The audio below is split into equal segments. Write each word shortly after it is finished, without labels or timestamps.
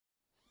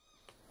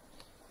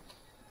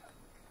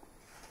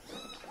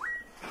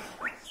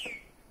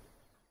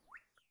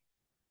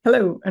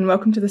Hello, and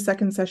welcome to the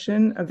second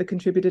session of the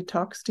contributed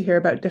talks to hear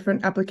about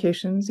different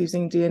applications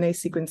using DNA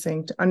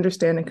sequencing to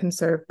understand and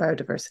conserve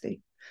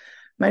biodiversity.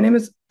 My name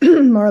is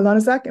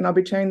Lawniczak, and I'll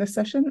be chairing this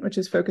session, which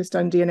is focused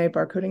on DNA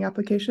barcoding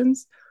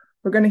applications.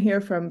 We're going to hear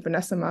from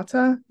Vanessa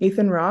Mata,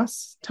 Ethan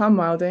Ross, Tom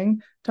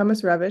Wilding,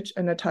 Thomas Revich,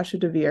 and Natasha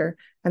DeVere,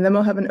 and then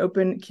we'll have an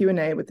open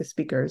Q&A with the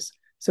speakers.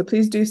 So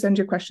please do send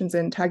your questions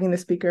in, tagging the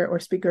speaker or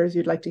speakers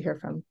you'd like to hear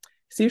from.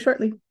 See you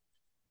shortly.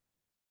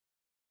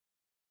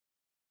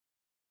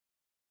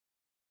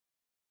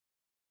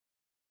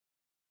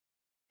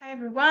 Hi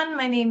everyone,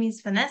 my name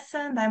is Vanessa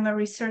and I'm a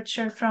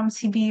researcher from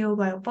CIBIO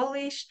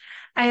Biopolish.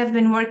 I have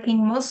been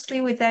working mostly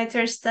with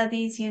dietary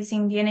studies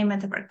using DNA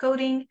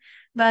metabarcoding,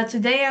 but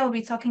today I will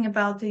be talking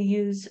about the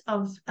use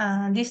of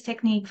this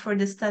technique for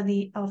the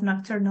study of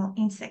nocturnal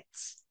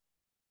insects.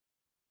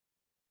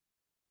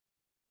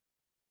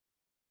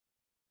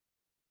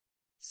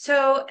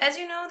 So, as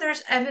you know,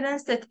 there's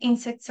evidence that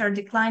insects are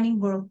declining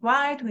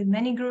worldwide, with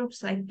many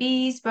groups like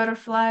bees,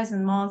 butterflies,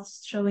 and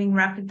moths showing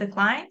rapid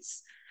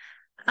declines.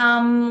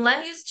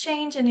 Land use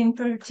change, and in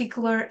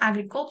particular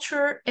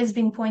agriculture, has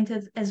been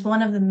pointed as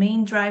one of the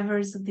main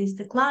drivers of this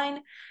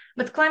decline,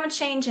 but climate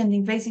change and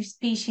invasive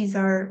species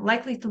are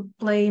likely to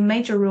play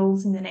major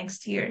roles in the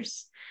next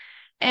years.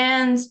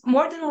 And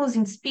more than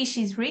losing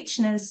species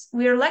richness,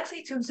 we are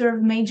likely to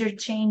observe major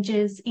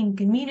changes in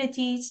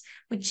communities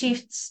with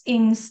shifts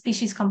in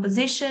species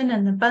composition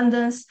and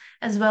abundance,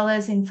 as well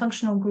as in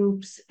functional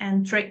groups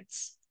and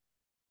traits.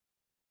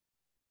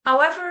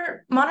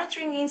 However,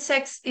 monitoring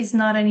insects is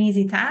not an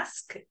easy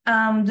task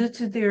due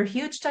to their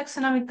huge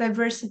taxonomic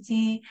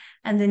diversity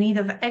and the need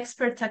of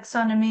expert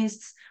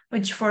taxonomists,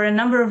 which for a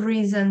number of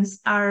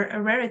reasons are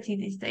a rarity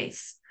these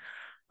days.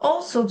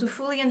 Also, to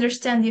fully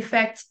understand the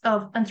effects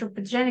of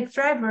anthropogenic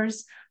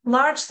drivers,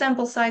 large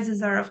sample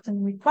sizes are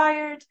often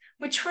required,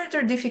 which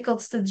further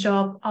difficults the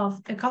job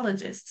of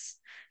ecologists.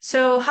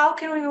 So how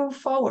can we move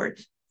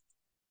forward?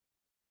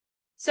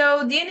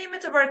 So DNA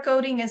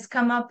metabarcoding has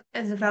come up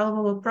as a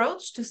valuable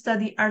approach to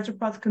study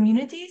arthropod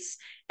communities,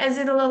 as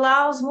it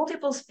allows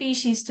multiple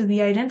species to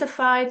be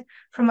identified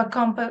from a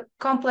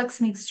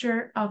complex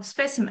mixture of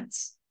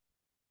specimens.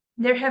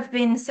 There have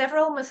been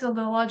several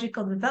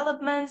methodological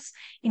developments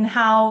in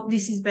how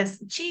this is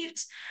best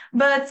achieved,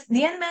 but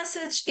the end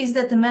message is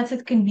that the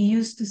method can be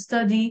used to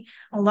study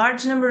a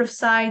large number of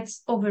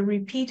sites over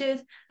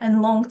repeated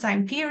and long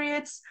time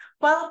periods,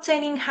 while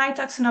obtaining high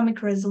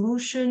taxonomic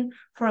resolution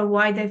for a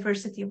wide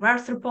diversity of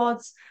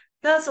arthropods,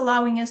 thus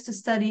allowing us to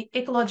study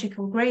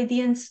ecological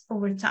gradients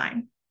over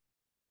time.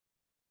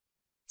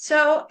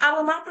 So I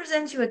will now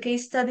present you a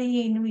case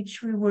study in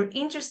which we were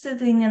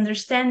interested in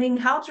understanding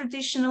how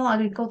traditional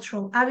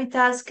agricultural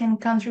habitats can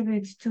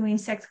contribute to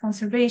insect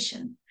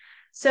conservation.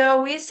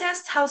 So we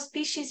assessed how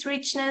species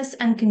richness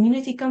and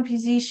community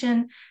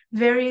composition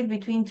varied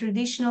between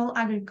traditional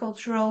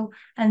agricultural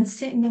and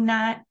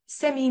semi-natural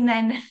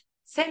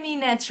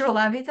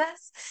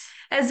habitats,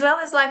 as well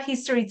as life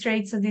history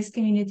traits of these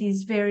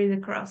communities varied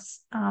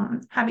across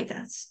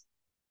habitats.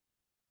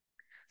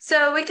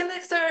 So we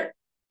conducted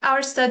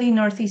our study in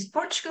Northeast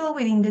Portugal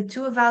within the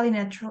Tua Valley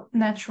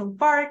Natural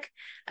Park,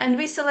 and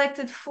we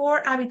selected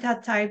 4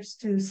 habitat types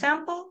to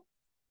sample.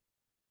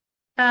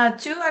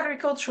 2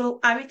 agricultural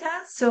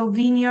habitats, so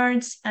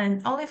vineyards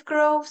and olive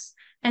groves,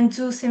 and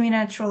 2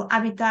 semi-natural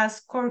habitats,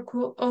 cork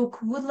oak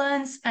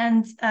woodlands,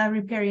 and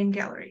riparian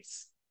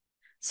galleries.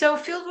 So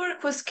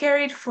fieldwork was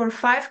carried for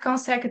 5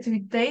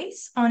 consecutive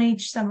days on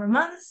each summer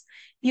month,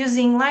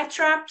 using light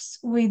traps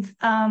with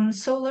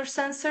solar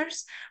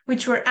sensors,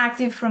 which were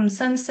active from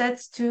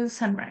sunset to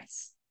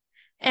sunrise.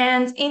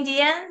 And in the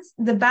end,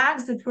 the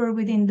bags that were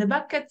within the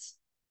bucket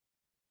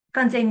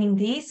containing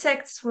the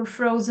insects were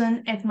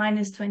frozen at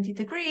 -20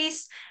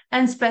 degrees,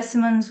 and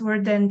specimens were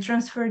then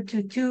transferred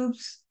to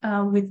tubes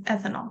with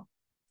ethanol.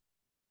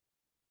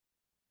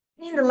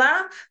 In the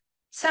lab,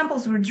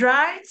 samples were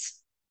dried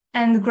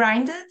and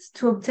grinded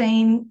to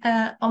obtain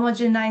a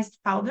homogenized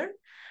powder,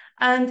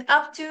 and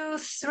up to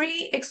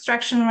 3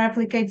 extraction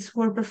replicates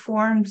were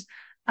performed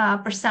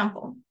per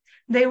sample.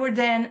 They were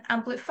then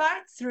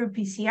amplified through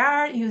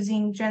PCR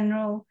using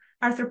general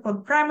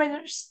arthropod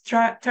parameters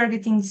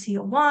targeting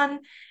CO1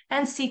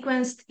 and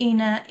sequenced in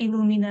an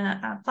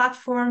Illumina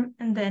platform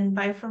and then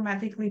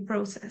bioinformatically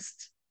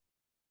processed.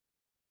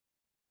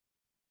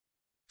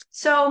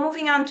 So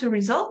moving on to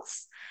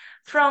results.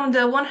 From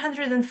the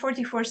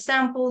 144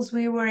 samples,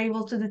 we were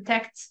able to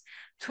detect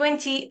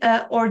 20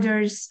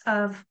 orders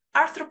of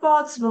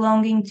arthropods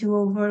belonging to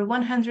over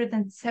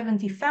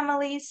 170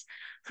 families,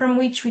 from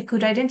which we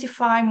could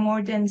identify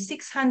more than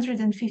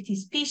 650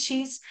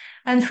 species,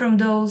 and from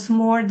those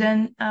more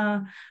than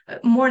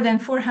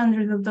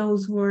 400 of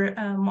those were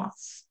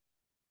moths.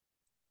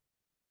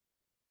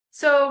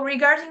 So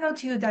regarding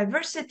O2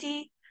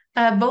 diversity,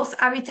 both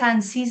habitat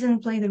and season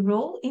played a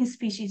role in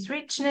species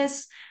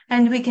richness,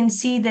 and we can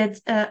see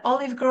that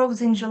olive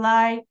groves in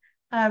July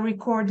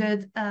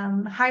recorded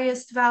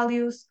highest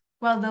values,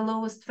 while the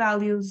lowest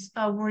values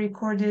were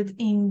recorded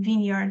in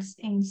vineyards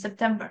in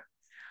September.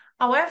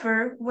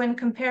 However, when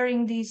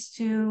comparing these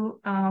to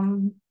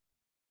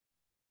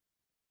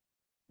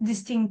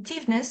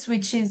distinctiveness,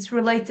 which is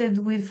related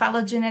with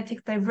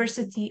phylogenetic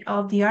diversity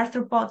of the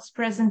arthropods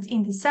present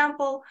in the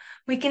sample,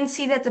 we can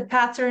see that the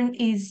pattern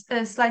is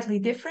slightly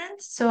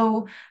different.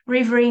 So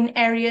riverine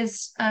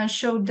areas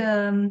show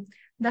the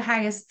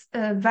highest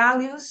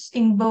values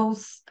in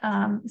both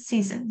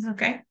seasons,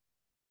 okay?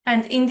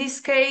 And in this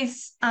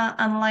case,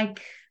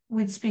 unlike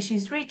with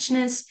species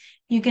richness,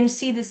 you can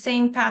see the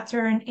same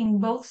pattern in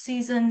both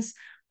seasons,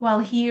 while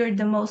here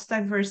the most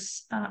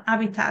diverse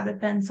habitat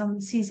depends on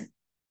the season,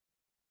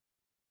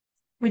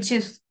 which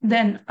is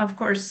then, of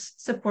course,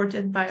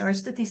 supported by our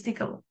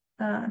statistical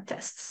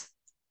tests.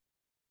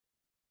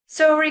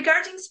 So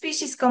regarding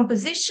species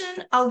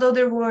composition, although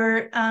there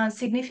were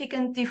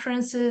significant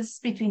differences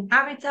between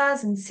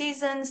habitats and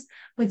seasons,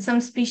 with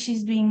some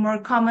species being more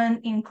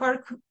common in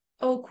cork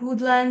oak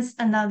woodlands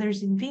and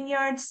others in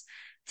vineyards,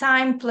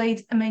 time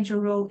played a major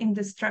role in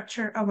the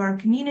structure of our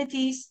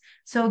communities.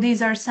 So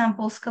these are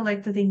samples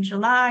collected in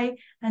July,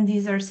 and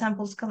these are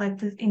samples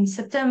collected in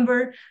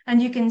September.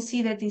 And you can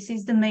see that this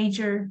is the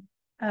major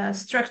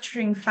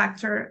structuring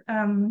factor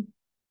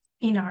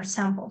in our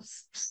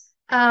samples.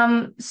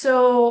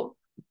 So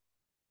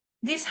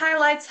this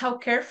highlights how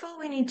careful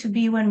we need to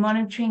be when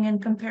monitoring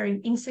and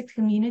comparing insect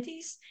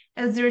communities,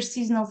 as their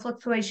seasonal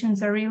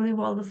fluctuations are really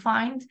well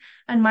defined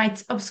and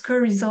might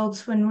obscure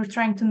results when we're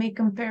trying to make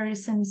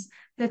comparisons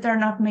that are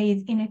not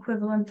made in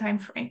equivalent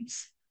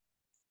timeframes.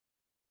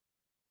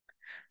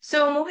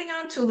 So moving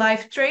on to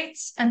life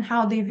traits and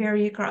how they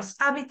vary across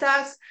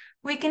habitats,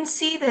 we can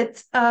see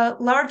that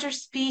larger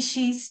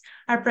species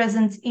are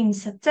present in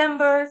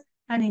September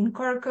and in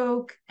cork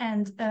oak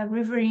and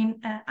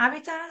riverine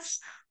habitats.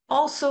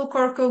 Also,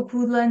 cork oak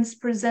woodlands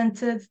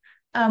presented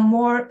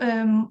more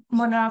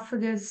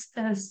monophagous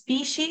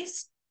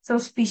species, so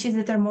species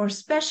that are more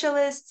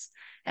specialists,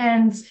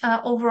 and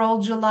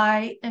overall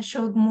July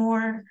showed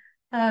more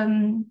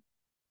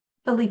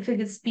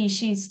polyphagous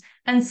species,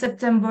 and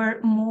September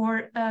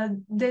more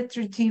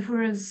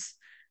detritivorous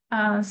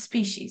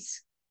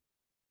species.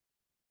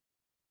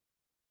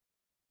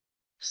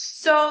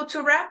 So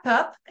to wrap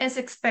up, as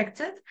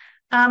expected,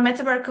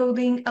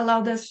 metabarcoding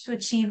allowed us to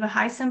achieve a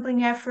high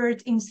sampling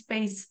effort in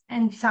space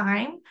and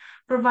time,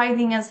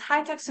 providing us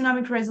high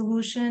taxonomic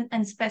resolution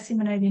and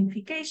specimen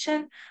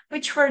identification,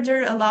 which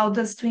further allowed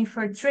us to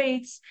infer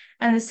traits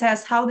and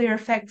assess how they are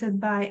affected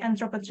by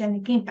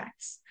anthropogenic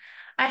impacts.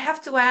 I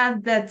have to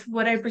add that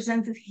what I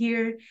presented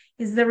here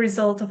is the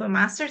result of a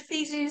master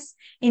thesis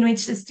in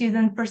which the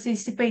student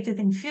participated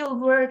in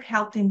fieldwork,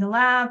 helped in the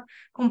lab,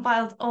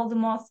 compiled all the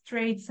moth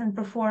traits, and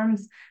performed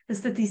the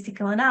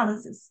statistical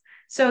analysis.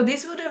 So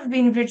this would have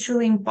been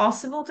virtually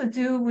impossible to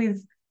do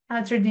with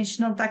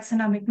traditional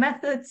taxonomic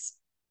methods,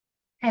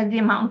 and the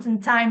amount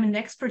and time and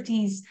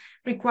expertise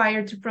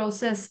required to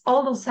process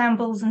all those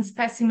samples and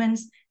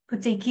specimens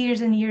could take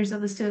years and years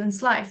of the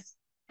student's life.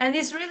 And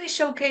this really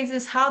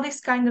showcases how this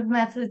kind of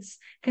methods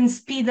can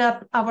speed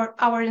up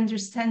our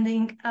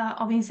understanding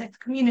of insect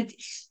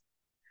communities.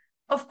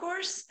 Of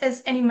course,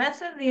 as any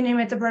method, DNA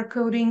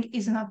metabarcoding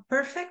is not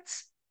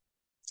perfect.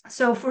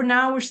 So for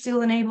now, we're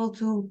still unable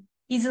to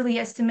easily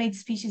estimate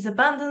species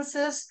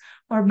abundances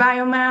or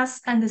biomass,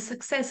 and the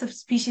success of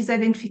species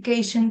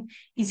identification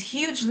is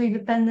hugely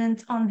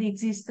dependent on the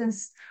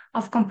existence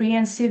of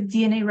comprehensive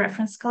DNA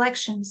reference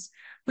collections,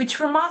 which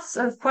for moths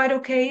are quite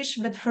okay-ish,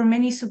 but for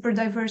many super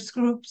diverse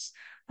groups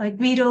like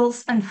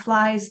beetles and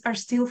flies are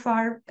still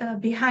far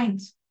behind.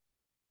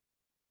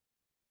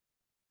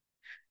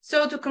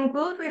 So to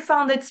conclude, we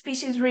found that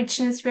species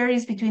richness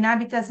varies between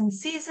habitats and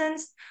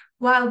seasons,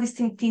 while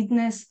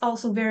distinctiveness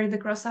also varied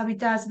across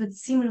habitats, but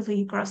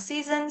similarly across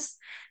seasons.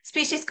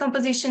 Species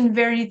composition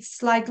varied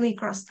slightly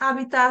across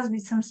habitats,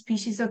 with some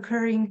species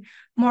occurring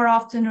more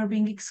often or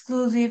being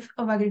exclusive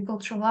of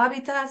agricultural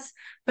habitats,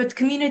 but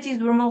communities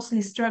were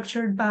mostly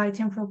structured by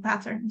temporal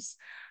patterns.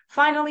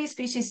 Finally,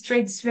 species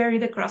traits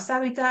varied across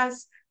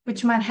habitats,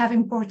 which might have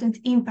important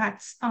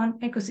impacts on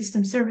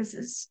ecosystem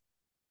services.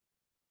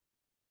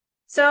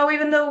 So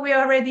even though we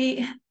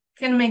already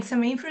can make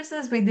some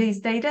inferences with this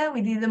data,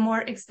 we did a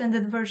more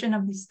extended version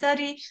of the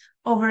study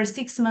over a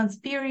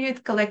 6-month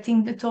period,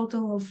 collecting a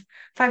total of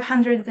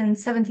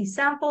 570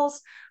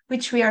 samples,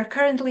 which we are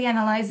currently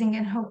analyzing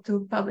and hope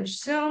to publish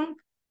soon.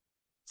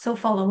 So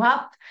follow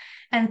up.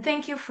 And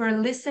thank you for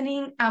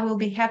listening. I will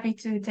be happy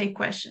to take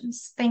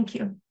questions. Thank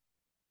you.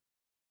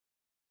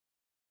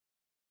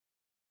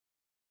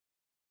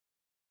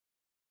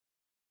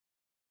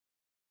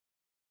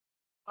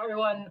 Hi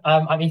everyone,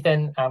 I'm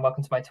Ethan and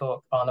welcome to my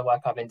talk on the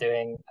work I've been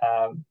doing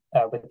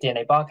with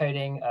DNA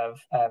barcoding of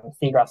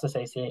SEAGRASS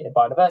associated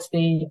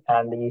biodiversity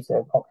and the use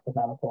of optical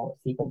nanopore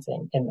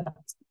sequencing in that.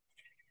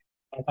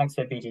 And thanks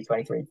to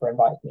BG23 for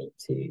inviting me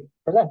to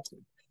present.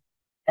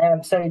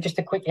 So just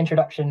a quick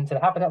introduction to the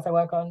habitats I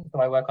work on. So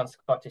I work on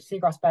Scottish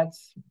seagrass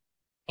beds,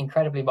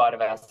 incredibly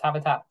biodiverse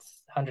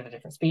habitats, hundreds of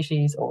different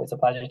species, always a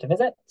pleasure to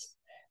visit.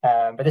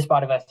 But this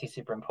biodiversity is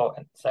super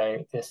important.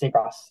 So the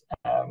seagrass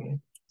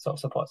sort of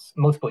supports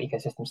multiple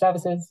ecosystem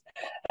services.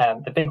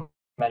 The big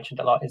mentioned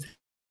a lot is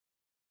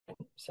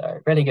so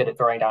really good at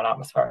drawing down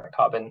atmospheric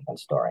carbon and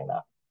storing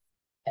that.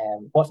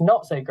 What's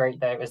not so great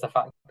though is the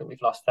fact that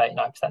we've lost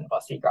 39% of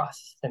our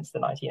seagrass since the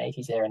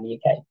 1980s here in the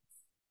UK.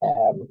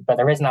 But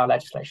there is now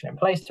legislation in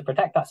place to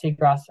protect that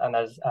seagrass, and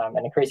there's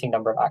an increasing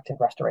number of active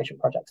restoration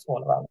projects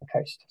all around the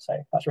coast. So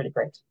that's really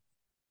great.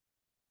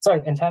 So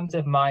in terms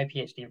of my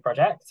PhD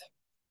project,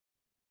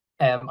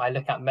 I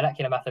look at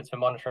molecular methods for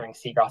monitoring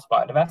seagrass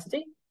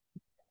biodiversity.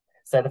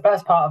 So the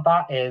first part of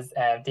that is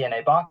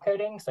DNA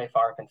barcoding. So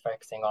far I've been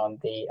focusing on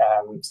the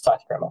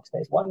cytochrome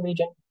oxidase 1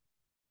 region.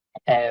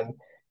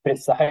 But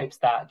it's the hopes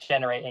that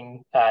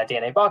generating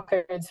DNA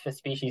barcodes for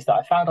species that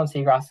I found on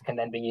seagrass can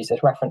then be used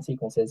as reference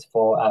sequences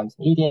for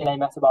some eDNA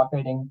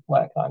metabarcoding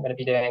work that I'm going to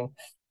be doing,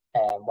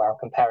 where I'm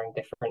comparing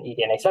different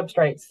eDNA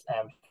substrates,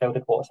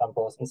 filtered water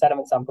samples and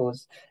sediment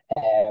samples,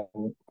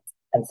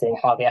 and seeing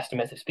how the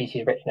estimates of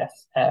species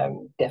richness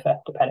differ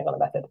depending on the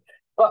method.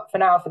 But for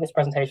now, for this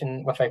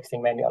presentation, we're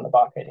focusing mainly on the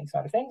barcoding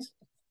side of things.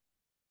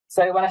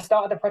 So when I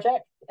started the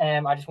project,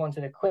 I just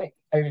wanted a quick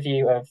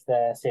overview of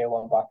the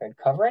CO1 barcode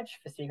coverage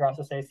for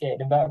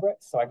seagrass-associated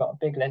invertebrates. So I got a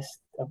big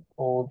list of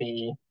all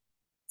the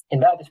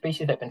invertebrate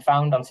species that have been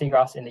found on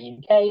seagrass in the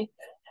UK,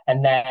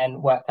 and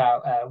then worked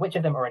out which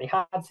of them already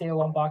had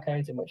CO1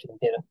 barcodes and which of them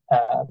didn't.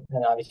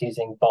 And I was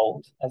using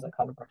bold as a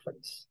kind of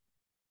reference.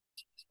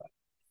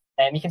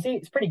 You can see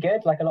it's pretty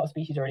good. Like a lot of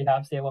species already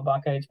have CO1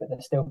 barcodes, but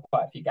there's still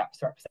quite a few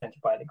gaps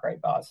represented by the grey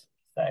bars.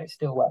 So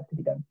still work to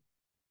be done.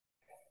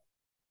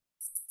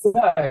 So,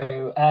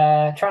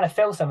 trying to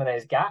fill some of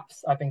those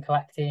gaps, I've been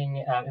collecting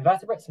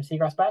invertebrates from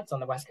seagrass beds on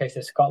the west coast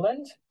of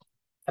Scotland.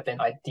 I've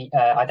been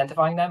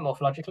identifying them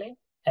morphologically,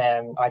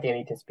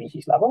 ideally to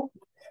species level.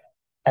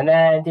 And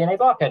then DNA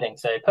barcoding,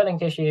 so pulling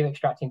tissue,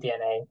 extracting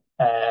DNA,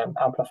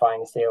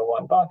 amplifying the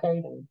CO1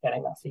 barcode and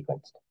getting that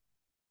sequenced.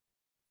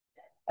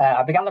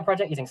 I began the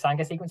project using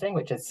Sanger sequencing,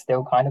 which is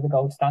still kind of the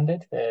gold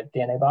standard for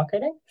DNA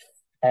barcoding.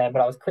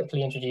 But I was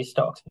quickly introduced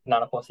to Oxford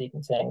nanopore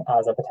sequencing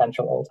as a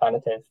potential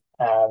alternative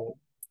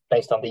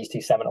based on these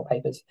two seminal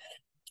papers.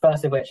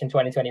 First of which in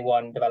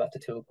 2021 developed a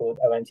tool called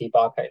ONT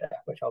Barcoder,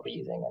 which I'll be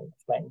using and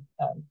explain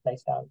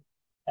later down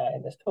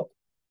in this talk.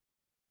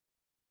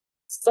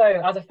 So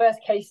as a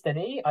first case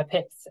study, I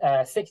picked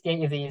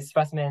 68 of these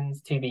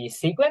specimens to be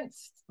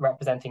sequenced,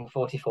 representing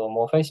 44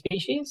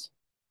 morphospecies.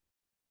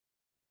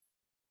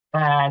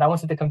 And I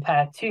wanted to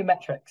compare two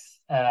metrics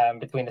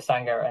between the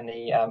Sanger and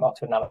the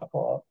Oxford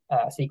nanopore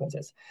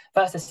sequences.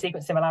 First is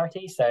sequence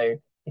similarity. So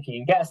if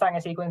you get a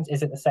Sanger sequence,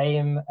 is it the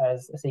same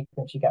as a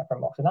sequence you get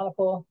from Oxford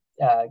nanopore,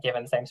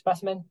 given the same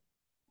specimen?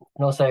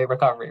 And also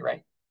recovery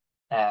rate.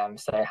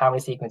 So how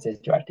many sequences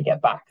do you actually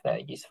get back that are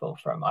useful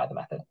from either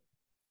method?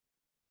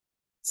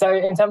 So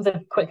in terms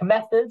of quick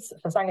methods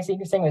for Sanger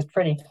sequencing, it was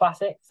pretty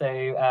classic. So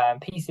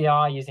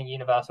PCR using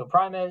universal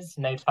primers,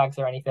 no tags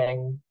or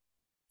anything.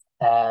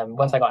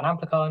 Once I got an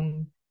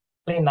amplicon,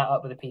 cleaned that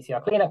up with a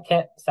PCR cleanup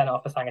kit, sent it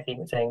off for Sanger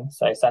sequencing,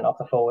 so sent off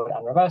the forward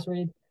and reverse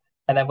read.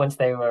 And then once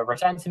they were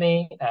returned to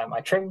me,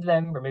 I trimmed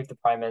them, removed the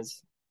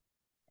primers,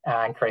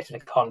 and created a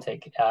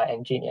config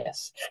in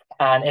Genius.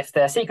 And if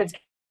the sequence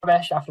came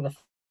rubbish after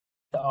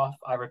the off,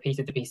 I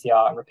repeated the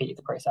PCR and repeated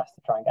the process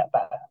to try and get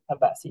a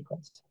better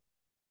sequence.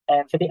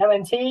 For the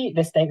ONT,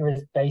 this data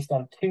is based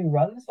on 2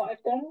 runs that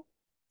I've done.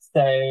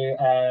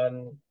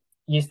 So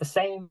use the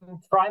same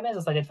primers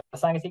as I did for the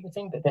Sanger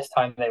sequencing, but this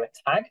time they were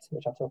tagged,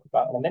 which I'll talk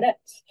about in a minute.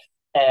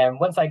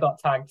 Once I got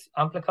tagged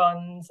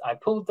amplicons, I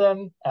pulled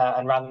them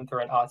and ran them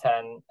through an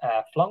R10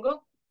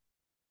 flongle.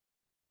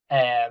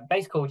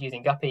 Base called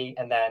using Guppy,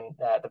 and then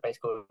the base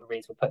called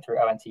reads were put through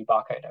ONT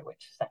Barcoder,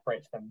 which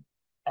separates them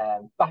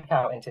back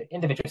out into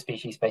individual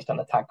species based on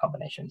the tag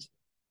combinations.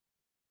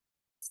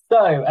 So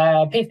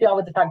PCR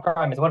with the tag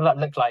primers, what does that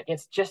look like?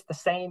 It's just the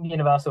same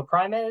universal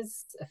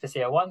primers for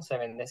CO1. So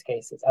in this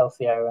case, it's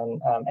LCO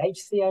and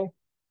HCO.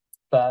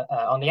 But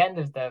on the end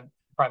of the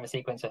primer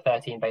sequence are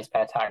 13 base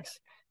pair tags.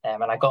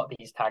 And I got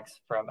these tags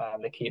from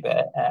the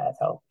Cuba et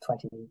al.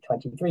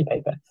 2023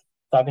 paper.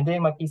 So I've been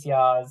doing my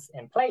PCRs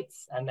in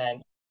plates, and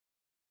then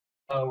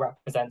O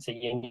represents a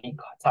unique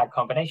tag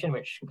combination,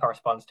 which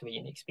corresponds to a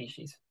unique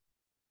species.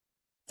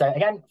 So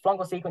again,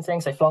 flongle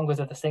sequencing. So flongles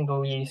are the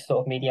single-use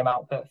sort of medium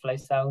output flow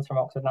cells from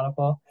Oxford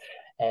nanopore.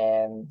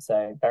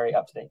 So very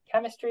up-to-date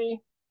chemistry.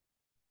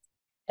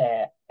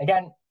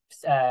 Again,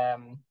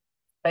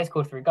 base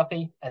called through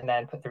Guppy and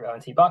then put through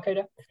ONT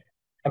Barcoder.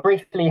 And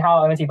briefly,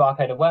 how ONT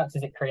Barcoder works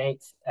is it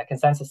creates a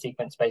consensus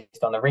sequence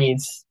based on the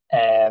reads,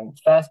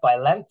 first by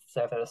length.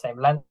 So if they're the same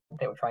length,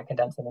 it will try and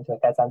condense them into a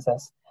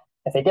consensus.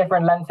 If they differ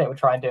in length, it will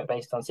try and do it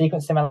based on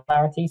sequence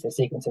similarity. So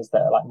sequences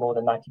that are like more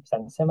than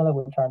 90% similar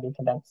will try and be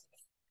condensed.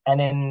 And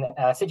in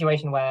a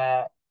situation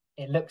where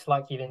it looks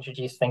like you've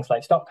introduced things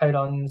like stop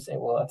codons, it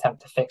will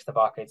attempt to fix the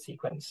barcode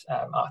sequence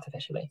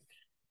artificially.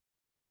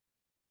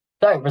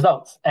 So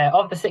results.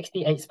 Of the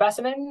 68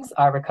 specimens,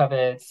 I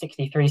recovered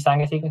 63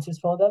 Sanger sequences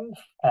for them,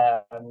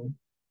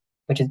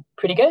 which is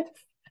pretty good.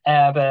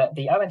 But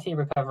the ONT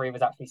recovery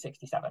was actually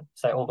 67,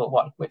 so all but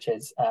one, which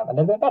is a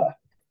little bit better.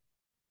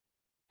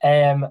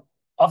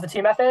 Of the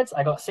two methods,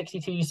 I got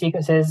 62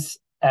 sequences.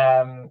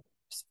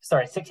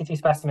 62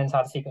 specimens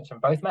had a sequence from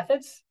both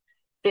methods.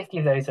 50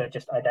 of those are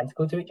just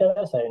identical to each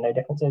other, so no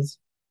differences.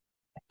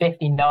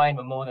 59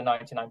 were more than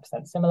 99%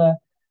 similar.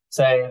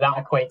 So that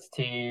equates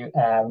to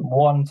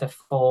 1 to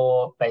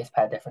 4 base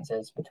pair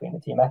differences between the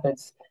two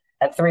methods.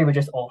 And 3 were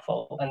just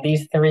awful. And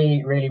these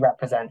 3 really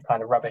represent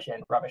kind of rubbish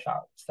in, rubbish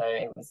out. So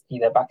it was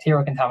either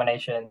bacterial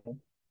contamination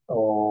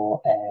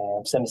or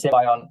some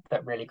symbiont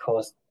that really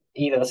caused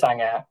either the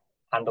Sanger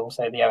and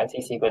also the ONT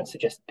sequence to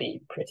just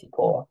be pretty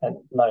poor and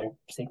low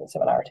sequence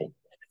similarity.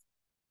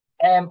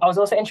 I was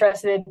also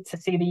interested to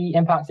see the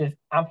impact of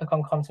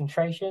amplicon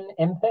concentration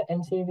input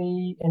into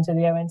the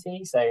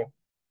ONT. So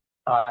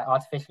I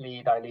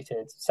artificially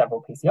diluted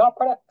several PCR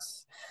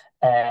products.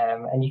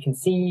 And you can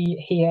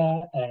see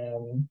here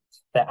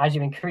that as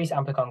you increase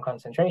amplicon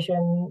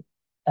concentration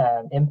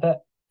input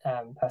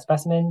per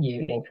specimen,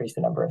 you increase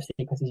the number of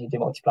sequences you do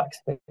multiplex,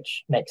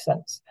 which makes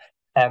sense.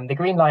 The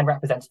green line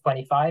represents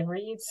 25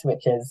 reads,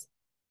 which is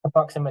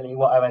approximately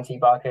what ONT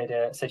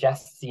barcoder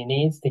suggests you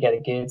need to get a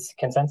good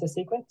consensus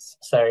sequence.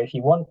 So if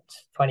you want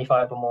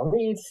 25 or more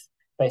reads,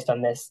 based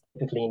on this,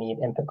 typically you need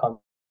input 5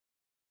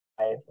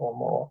 or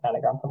more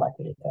nanogram per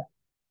microliter.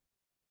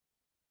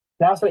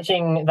 Now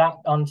switching that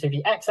onto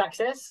the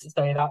x-axis,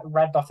 so that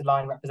red dotted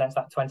line represents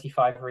that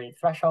 25 read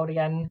threshold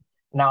again.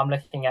 Now I'm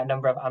looking at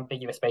number of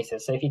ambiguous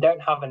spaces. So if you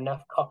don't have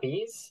enough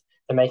copies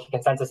to make a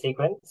consensus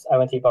sequence,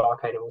 ONT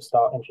barcoder will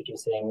start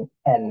introducing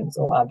ends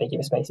or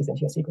ambiguous spaces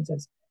into your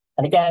sequences.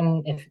 And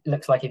again, it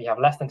looks like if you have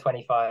less than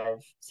 25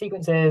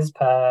 sequences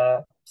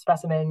per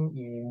specimen,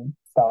 you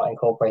start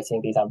incorporating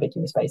these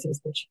ambiguous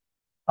spaces, which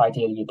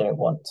ideally you don't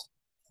want.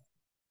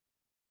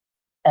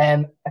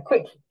 A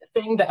quick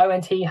thing that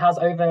ONT has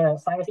over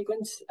Sanger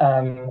sequence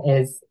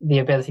is the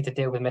ability to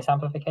deal with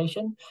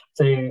misamplification.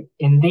 So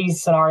in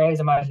these scenarios,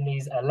 imagine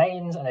these are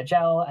lanes and a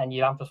gel, and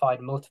you amplified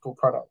multiple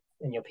products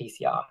in your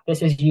PCR.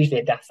 This is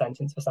usually a death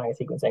sentence for Sanger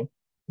sequencing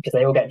because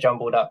they all get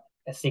jumbled up,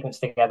 sequenced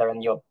together,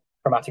 and your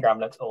chromatogram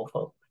looks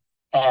awful.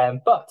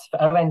 But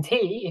for ONT,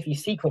 if you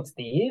sequence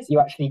these, you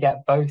actually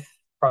get both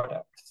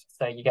products.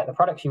 So you get the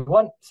products you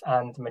want,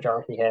 and the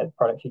majority here, the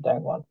products you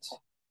don't want.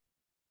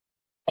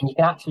 And you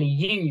can actually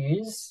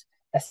use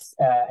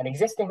an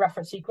existing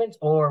reference sequence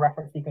or a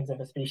reference sequence of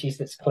a species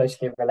that's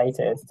closely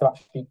related to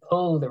actually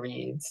pull the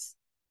reads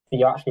that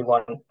you actually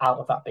want out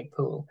of that big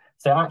pool.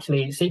 So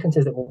actually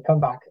sequences that will come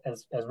back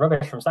as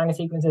rubbish from Sanger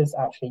sequences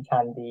actually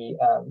can be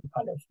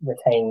kind of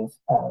retained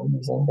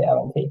using the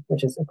ONT,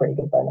 which is a pretty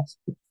good bonus.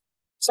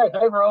 So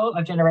overall,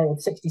 I've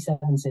generated 67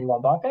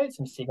 C1 barcodes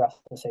from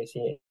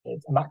SEAGRASS-associated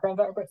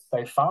macroinvertebrates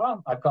so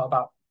far. I've got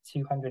about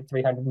 200,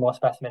 300 more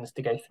specimens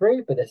to go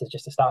through, but this is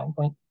just a starting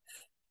point.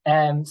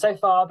 So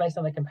far, based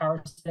on the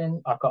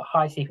comparison, I've got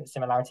high sequence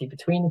similarity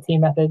between the two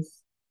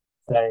methods.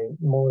 So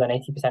more than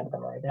 80% of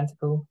them are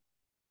identical.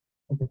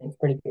 I think it's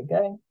pretty good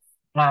going.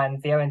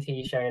 And the ONT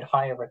showed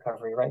higher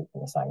recovery rate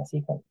than the Sanger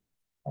sequence.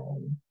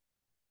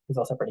 It's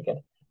also pretty good.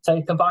 So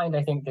combined,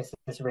 I think this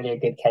is really a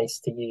good case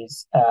to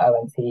use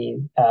ONT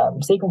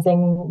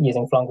sequencing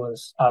using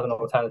flongles as an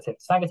alternative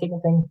to Sanger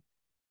sequencing,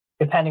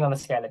 depending on the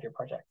scale of your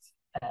project.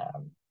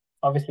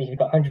 Obviously, if you've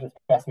got hundreds of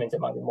specimens, it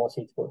might be more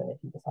suitable than if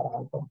you just had a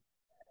handful.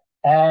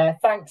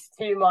 Thanks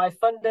to my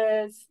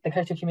funders, the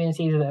coastal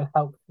communities that have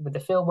helped with the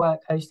fieldwork,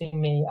 hosting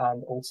me,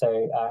 and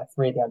also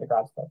 3 of the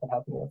undergrads that have been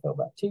helping me with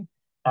fieldwork too.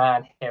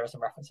 And here are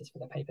some references for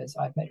the papers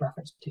I've made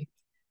reference to.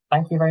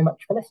 Thank you very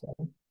much for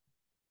listening.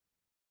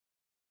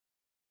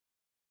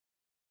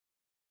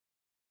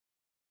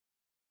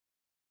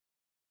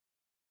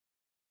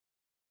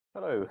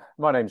 Hello,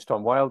 my name's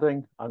Tom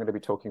Wilding. I'm going to be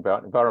talking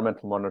about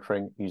environmental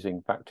monitoring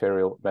using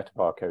bacterial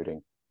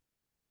metabarcoding.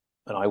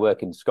 And I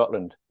work in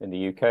Scotland in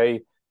the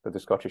UK for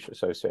the Scottish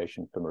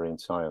Association for Marine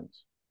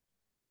Science.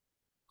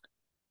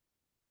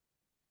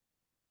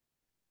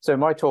 So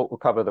my talk will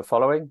cover the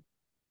following.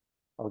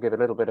 I'll give a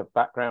little bit of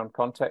background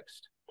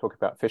context, talk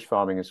about fish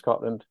farming in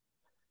Scotland,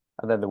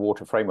 and then the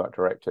Water Framework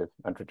Directive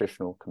and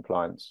traditional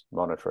compliance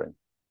monitoring.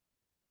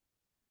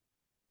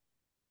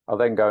 I'll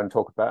then go on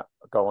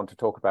to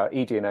talk about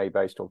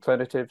eDNA-based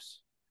alternatives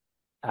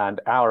and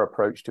our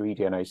approach to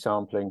eDNA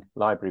sampling,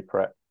 library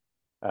prep,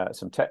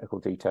 some technical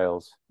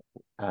details,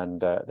 and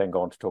then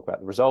go on to talk about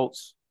the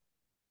results,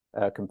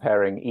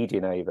 comparing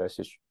eDNA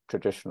versus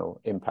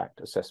traditional impact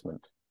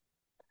assessment.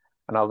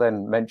 And I'll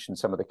then mention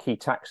some of the key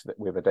tasks that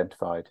we've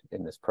identified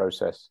in this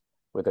process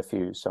with a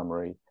few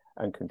summary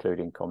and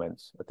concluding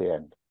comments at the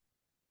end.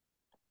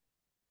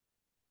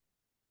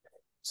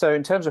 So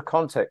in terms of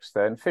context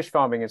then, fish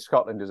farming in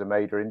Scotland is a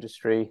major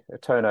industry. A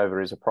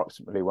turnover is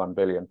approximately £1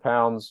 billion.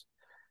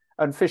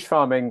 And fish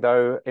farming,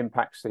 though,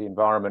 impacts the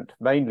environment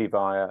mainly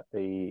via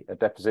the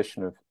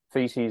deposition of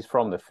feces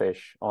from the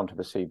fish onto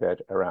the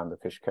seabed around the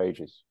fish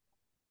cages.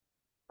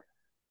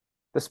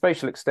 The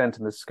spatial extent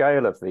and the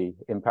scale of the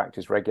impact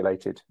is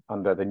regulated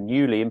under the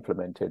newly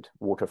implemented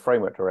Water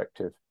Framework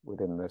Directive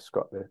within the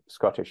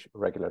Scottish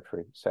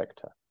regulatory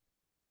sector.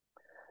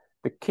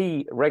 The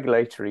key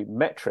regulatory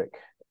metric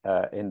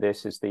in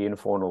this is the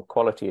Informal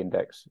Quality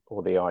Index,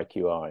 or the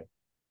IQI.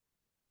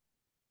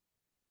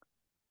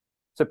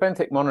 So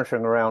benthic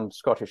monitoring around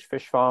Scottish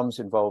fish farms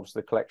involves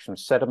the collection of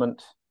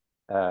sediment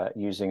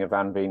using a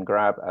Van Veen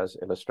grab, as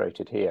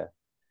illustrated here.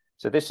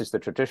 So this is the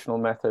traditional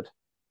method,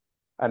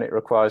 and it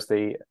requires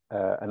the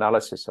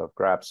analysis of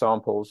grab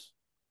samples.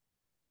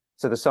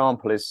 So the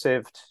sample is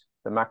sieved,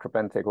 the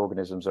macrobenthic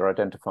organisms are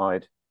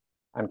identified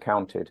and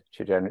counted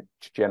to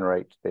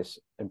generate this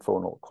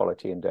Informal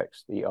Quality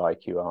Index, the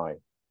IQI.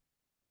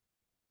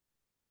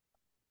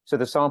 So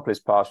the sample is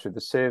passed through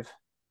the sieve,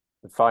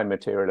 the fine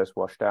material is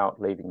washed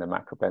out, leaving the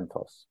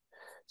macrobenthos.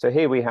 So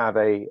here we have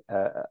a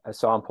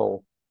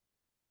sample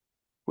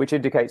which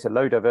indicates a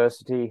low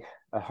diversity,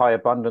 a high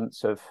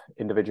abundance of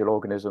individual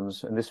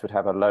organisms, and this would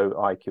have a low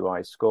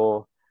IQI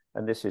score.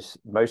 And this is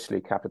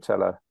mostly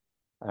Capitella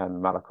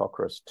and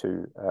Malacochorus,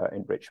 two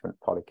enrichment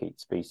polychaete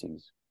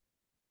species.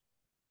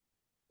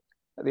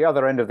 At the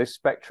other end of this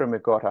spectrum,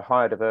 we've got a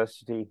higher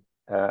diversity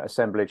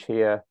assemblage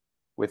here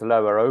with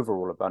lower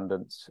overall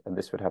abundance, and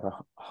this would have a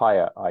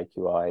higher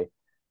IQI,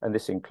 and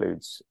this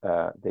includes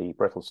the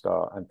brittle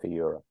star and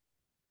Amphibia.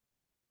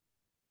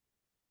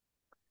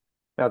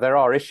 Now, there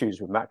are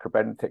issues with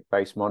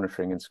macrobenthic-based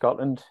monitoring in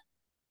Scotland.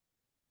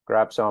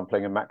 Grab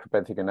sampling and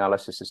macrobenthic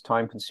analysis is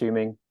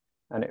time-consuming,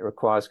 and it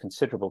requires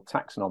considerable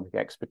taxonomic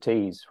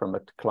expertise from a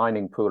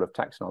declining pool of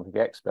taxonomic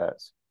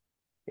experts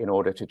in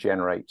order to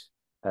generate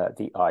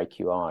the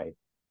IQI.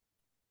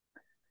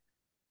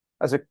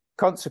 As a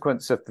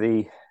consequence of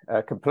the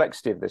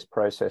complexity of this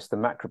process, the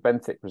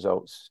macrobenthic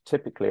results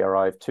typically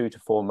arrive 2 to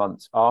 4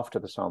 months after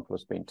the sample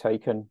has been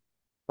taken,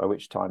 by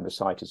which time the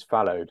site is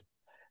fallowed.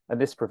 And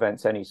this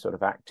prevents any sort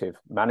of active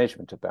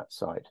management of that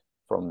site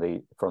from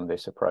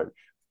this approach.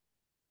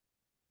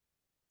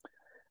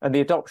 And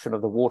the adoption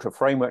of the Water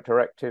Framework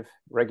Directive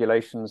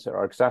regulations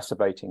are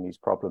exacerbating these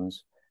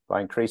problems by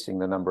increasing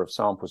the number of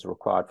samples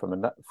required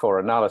for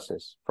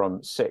analysis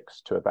from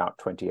 6 to about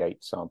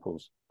 28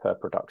 samples per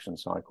production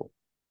cycle.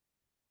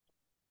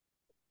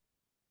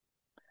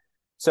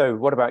 So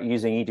what about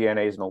using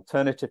eDNA as an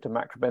alternative to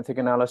macrobenthic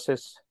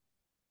analysis?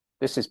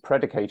 This is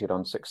predicated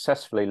on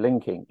successfully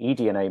linking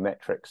eDNA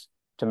metrics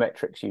to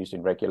metrics used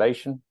in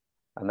regulation,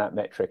 and that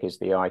metric is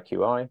the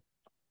IQI.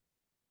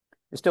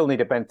 You still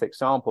need a benthic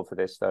sample for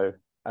this, though.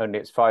 Only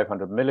it's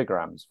 500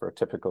 milligrams for a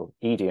typical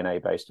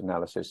eDNA-based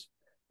analysis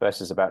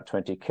versus about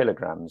 20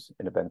 kilograms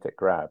in a benthic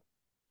grab.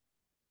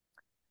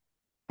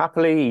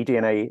 Happily,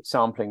 eDNA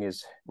sampling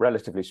is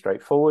relatively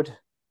straightforward.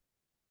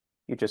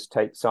 You just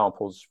take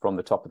samples from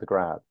the top of the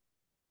grab.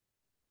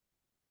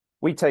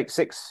 We take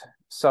 6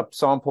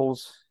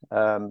 subsamples,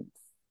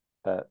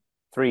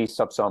 3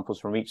 subsamples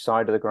from each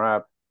side of the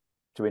grab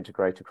to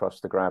integrate across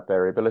the grab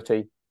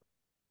variability.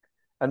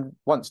 And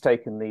once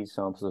taken, these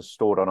samples are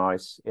stored on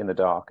ice in the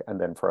dark and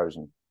then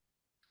frozen.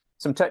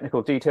 Some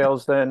technical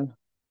details then.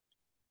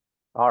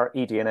 Our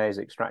eDNA is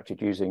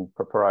extracted using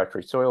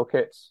proprietary soil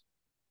kits,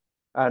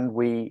 and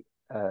we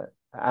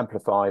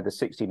amplify the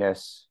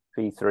 16S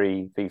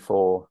V3,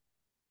 V4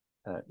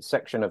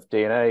 section of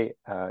DNA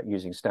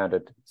using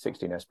standard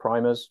 16S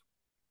primers.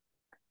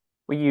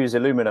 We use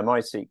aluminum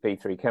iSeq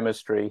V3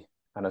 chemistry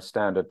and a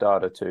standard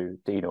DADA2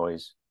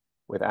 denoise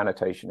with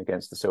annotation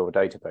against the silver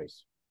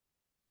database.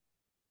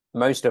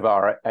 Most of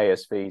our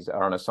ASVs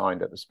are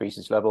unassigned at the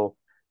species level,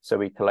 so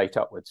we collate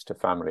upwards to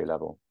family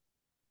level.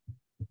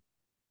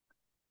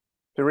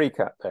 To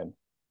recap then,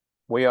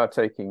 we are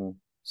taking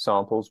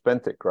samples,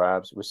 benthic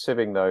grabs, we're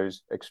sieving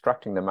those,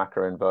 extracting the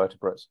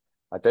macroinvertebrates,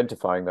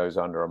 identifying those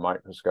under a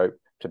microscope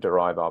to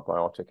derive our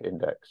biotic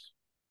index.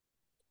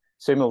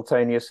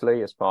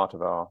 Simultaneously, as part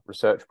of our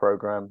research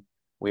program,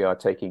 we are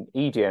taking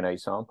eDNA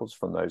samples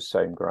from those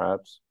same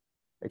grabs,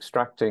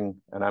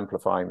 extracting and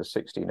amplifying the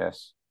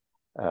 16S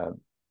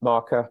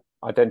marker,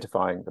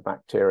 identifying the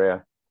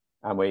bacteria,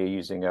 and we're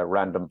using a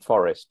random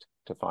forest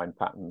to find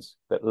patterns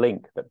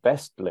that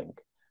best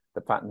link the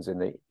patterns in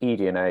the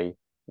eDNA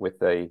with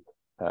the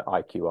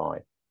IQI.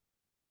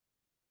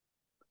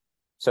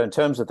 So in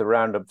terms of the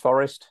random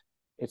forest,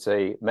 it's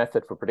a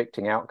method for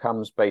predicting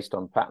outcomes based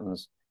on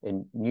patterns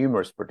in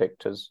numerous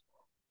predictors.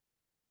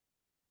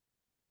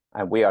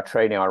 And we are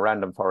training our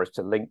random forest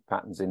to link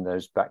patterns in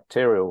those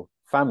bacterial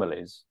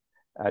families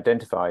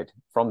identified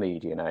from the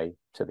eDNA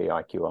to the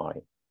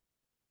IQI.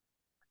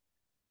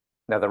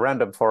 Now, the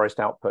random forest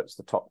outputs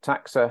the top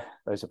taxa.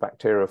 Those are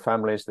bacterial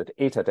families that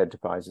it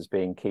identifies as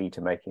being key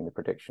to making the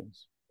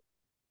predictions.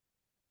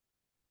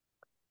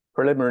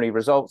 Preliminary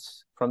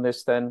results from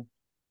this then.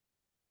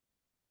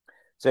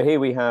 So here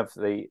we have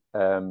the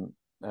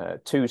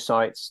 2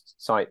 sites,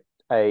 site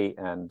A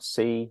and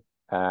C,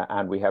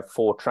 and we have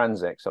 4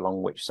 transects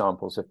along which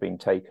samples have been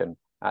taken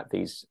at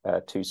these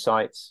 2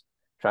 sites,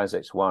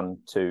 transects 1,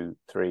 2,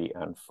 3,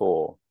 and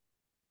 4.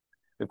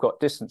 We've got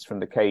distance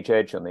from the cage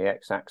edge on the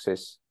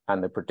x-axis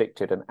and the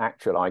predicted and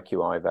actual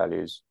IQI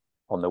values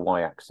on the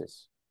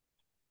y-axis.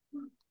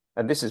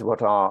 And this is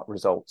what our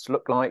results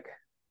look like.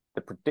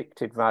 The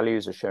predicted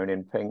values are shown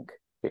in pink,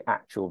 the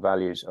actual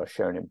values are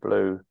shown in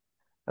blue,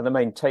 and the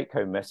main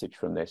take-home message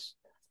from this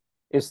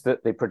is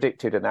that the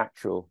predicted and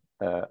actual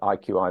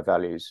IQI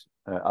values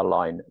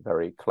align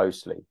very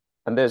closely.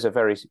 And there's a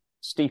very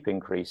steep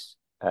increase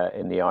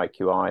in the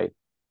IQI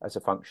as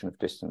a function of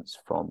distance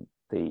from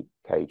the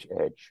cage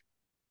edge.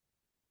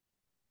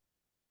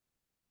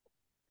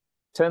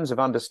 In terms of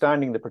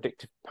understanding the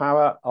predictive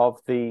power of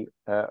the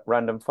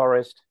random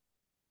forest,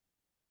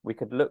 we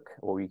could look,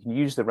 or we can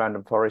use the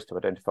random forest to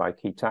identify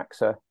key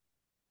taxa.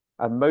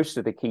 And most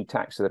of the key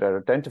taxa that are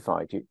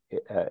identified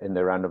in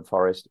the random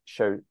forest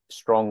show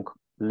strong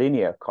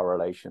linear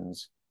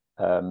correlations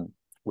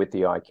with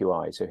the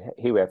IQI. So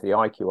here we have the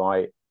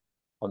IQI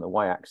on the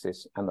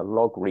y-axis and the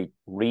log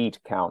read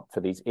count for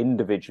these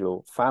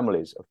individual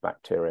families of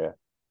bacteria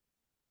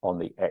on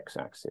the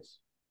x-axis.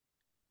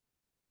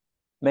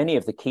 Many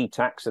of the key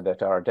taxa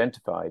that are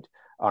identified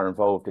are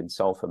involved in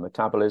sulfur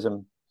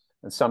metabolism,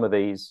 and some of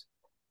these,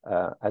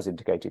 as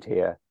indicated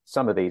here,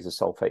 some of these are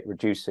sulfate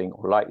reducing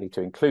or likely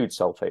to include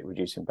sulfate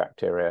reducing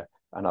bacteria,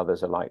 and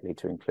others are likely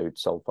to include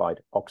sulfide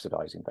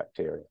oxidizing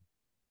bacteria.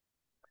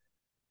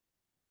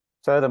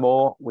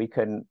 Furthermore, we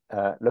can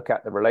look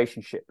at the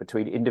relationship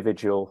between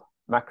individual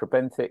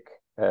macrobenthic,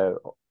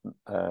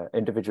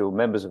 individual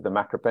members of the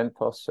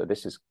macrobenthos. So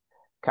this is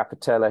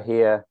Capitella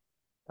here,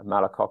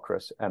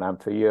 Malacochorus and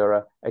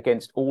Amphiura,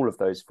 against all of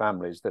those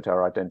families that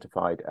are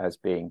identified as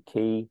being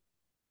key.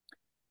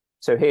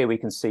 So here we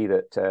can see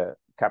that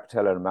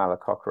Capitella and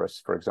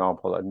Malacochorus, for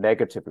example, are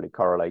negatively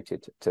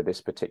correlated to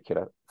this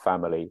particular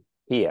family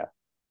here,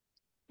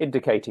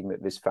 indicating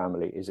that this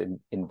family is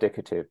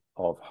indicative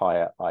of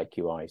higher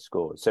IQI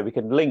scores. So we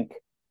can link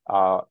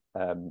our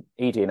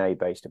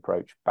eDNA-based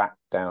approach back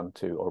down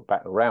to, or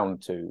back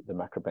around to, the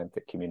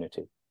macrobenthic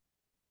community.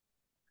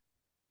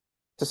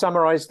 To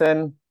summarize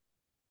then,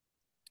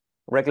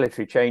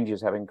 regulatory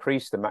changes have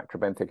increased the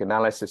macrobenthic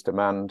analysis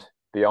demand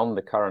beyond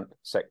the current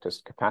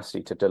sector's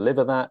capacity to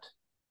deliver that.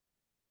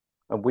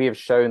 And we have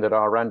shown that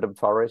our random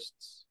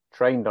forests,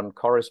 trained on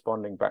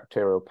corresponding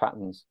bacterial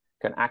patterns,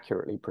 can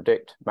accurately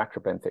predict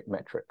macrobenthic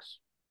metrics.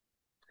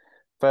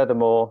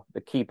 Furthermore, the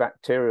key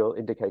bacterial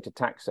indicator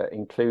taxa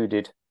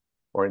include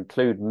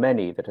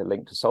many that are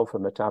linked to sulfur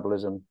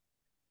metabolism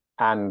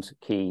and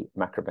key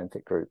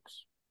macrobenthic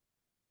groups.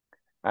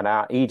 And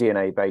our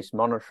eDNA-based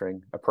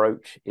monitoring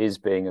approach is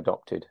being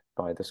adopted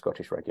by the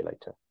Scottish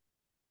regulator.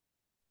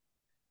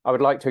 I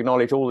would like to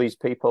acknowledge all these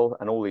people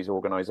and all these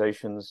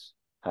organisations.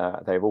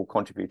 They've all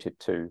contributed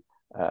to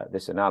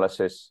this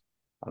analysis,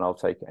 and I'll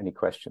take any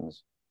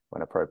questions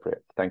when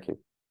appropriate. Thank you.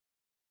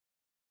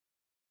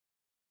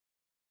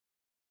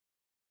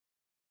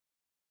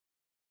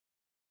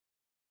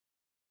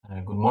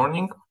 Good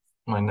morning.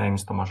 My name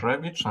is Tomasz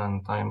Rewicz,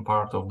 and I am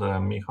part of the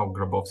Michał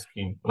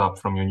Grabowski lab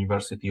from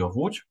University of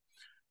Łódź.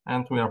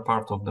 And we are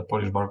part of the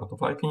Polish Barcode of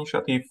Life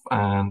initiative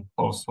and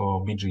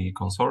also BGE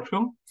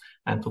consortium.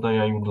 And today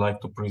I would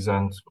like to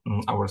present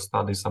our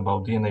studies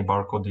about DNA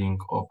barcoding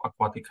of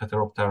aquatic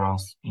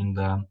heteropterans in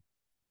the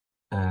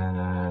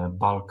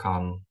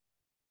BALKAN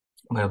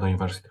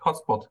Biodiversity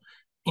hotspot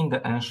in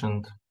the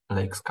ancient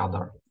Lake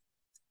SKADAR.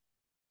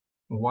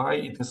 Why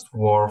it is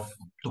worth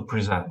to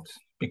present?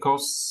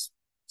 Because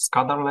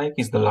SKADAR Lake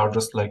is the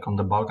largest lake on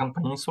the Balkan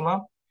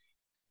Peninsula,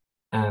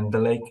 and the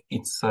lake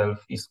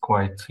itself is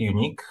quite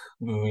unique,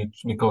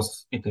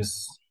 because it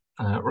is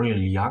a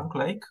really young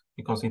lake,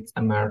 because it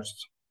emerged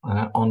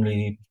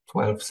only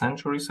 12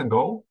 centuries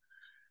ago,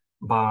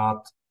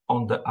 but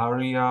on the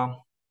area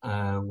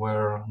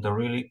where the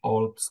really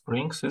old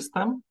spring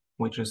system,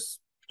 which is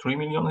 3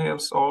 million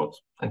years old,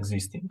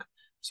 existing.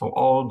 So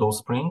all those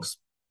springs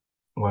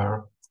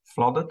were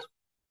flooded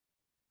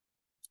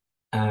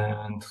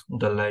and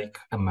the lake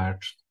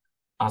emerged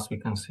as we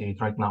can see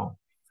it right now.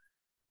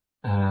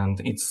 And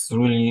it's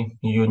really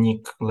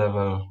unique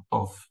level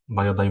of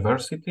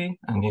biodiversity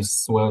and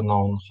is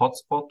well-known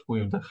hotspot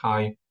with the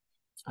high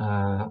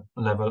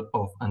level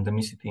of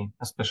endemicity,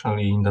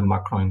 especially in the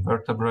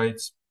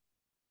macroinvertebrates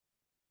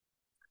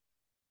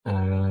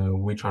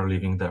which are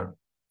living there.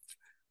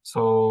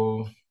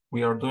 So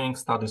we are doing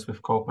studies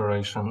with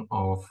cooperation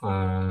of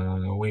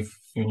with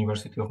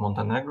University of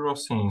Montenegro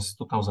since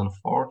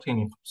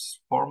 2014. It's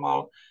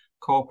formal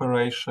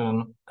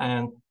cooperation,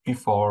 and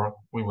before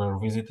we were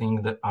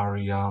visiting the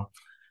area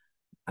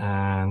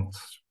and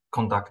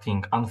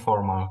conducting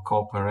informal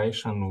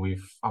cooperation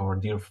with our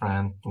dear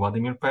friend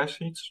Vladimir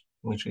Pesic,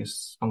 which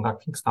is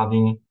conducting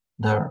study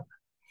there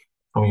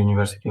from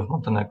University of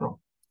Montenegro.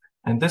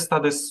 And this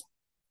studies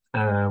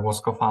was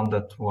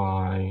co-funded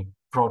by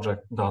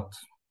project that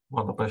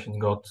Vlado Pesic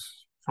got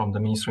from the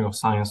Ministry of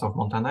Science of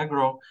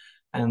Montenegro,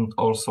 and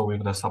also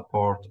with the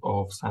support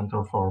of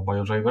Centro for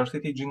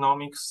Biodiversity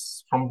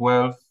Genomics from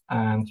Guelph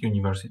and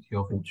University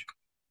of Łódź.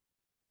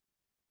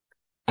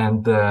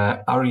 And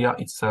the area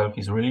itself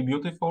is really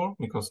beautiful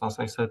because, as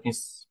I said,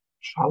 it's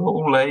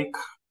shallow lake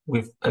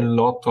with a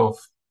lot of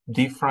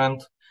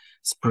different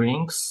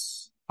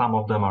springs. Some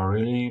of them are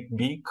really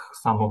big,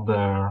 some of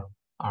them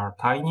are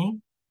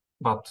tiny,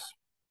 but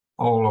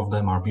all of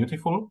them are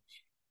beautiful.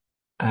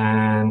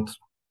 And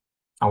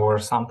our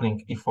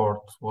sampling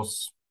effort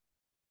was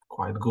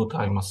quite good,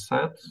 I must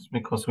say,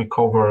 because we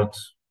covered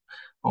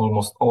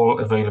almost all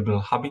available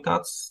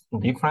habitats,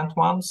 different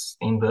ones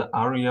in the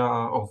area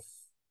of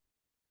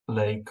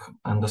lake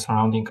and the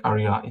surrounding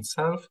area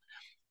itself,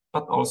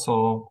 but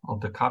also of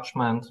the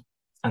catchment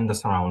and the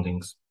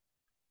surroundings.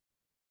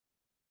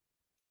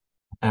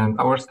 And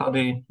our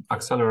study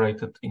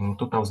accelerated in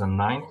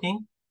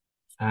 2019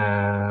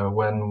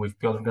 when with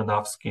Piotr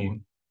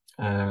Gadawski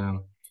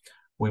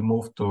we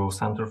moved to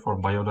Center for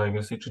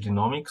Biodiversity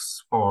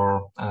Genomics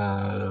for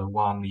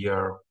 1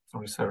 year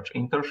research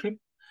internship.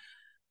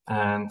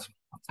 And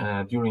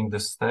during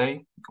this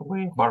stay,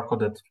 we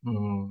barcoded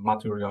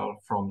material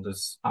from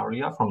this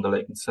area, from the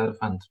lake itself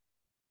and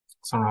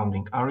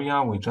surrounding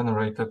area. We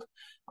generated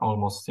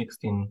almost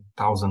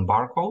 16,000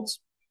 barcodes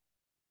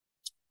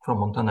from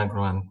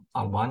Montenegro and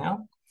Albania.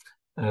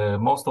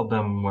 Most of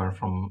them were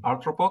from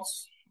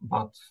arthropods,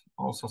 but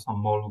also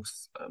some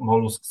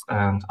mollusks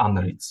and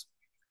annelids.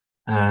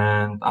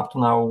 And up to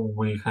now,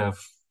 we have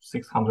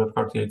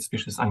 638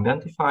 species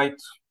identified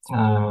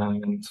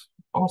and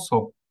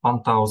also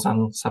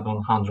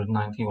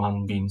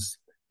 1,791 beans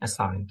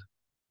assigned.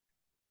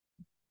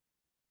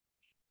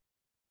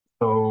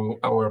 So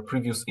our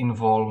previous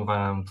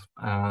involvement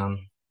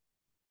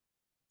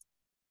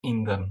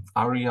in the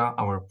area,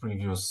 our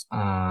previous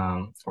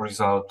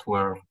results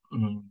were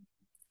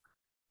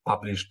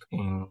published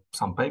in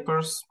some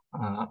papers,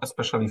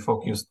 especially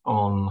focused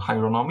on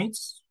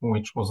hieronomids,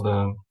 which was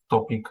the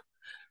topic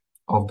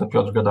of the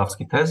Piotr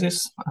Gadawski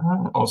thesis,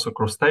 also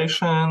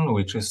crustacean,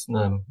 which is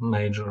the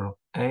major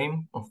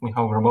aim of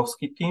Michał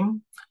Grabowski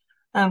team,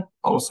 and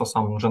also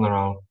some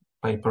general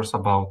papers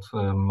about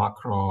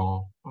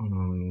macro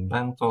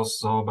benthos,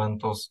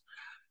 zoobenthos,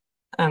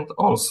 and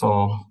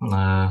also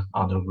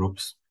other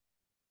groups.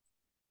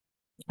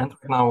 And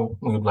now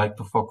we would like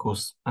to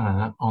focus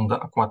on the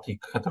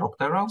aquatic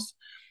heteropteras,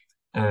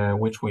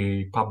 which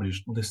we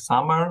published this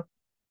summer,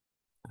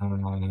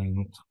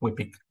 and we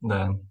picked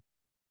the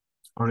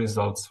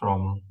results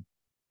from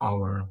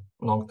our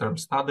long-term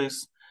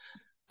studies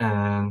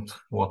and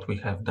what we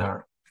have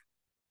there.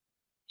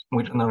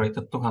 We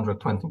generated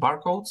 220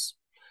 barcodes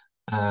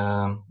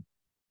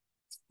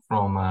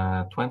from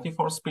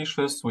 24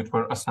 species, which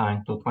were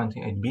assigned to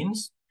 28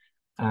 beans.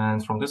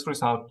 And from this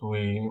result,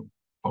 we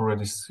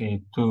already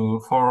see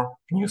 4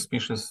 new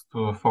species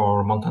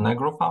for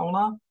Montenegro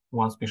fauna,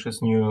 1 species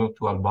new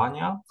to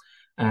Albania,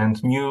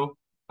 and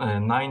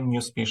 9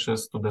 new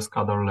species to the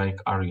SKADAR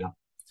Lake area.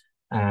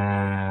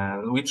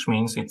 Which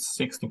means it's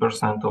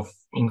 60% of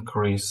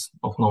increase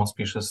of known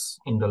species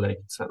in the lake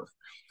itself.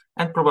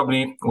 And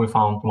probably we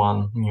found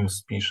 1 new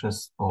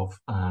species of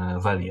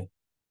Velia.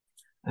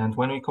 And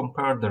when we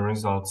compare the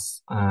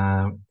results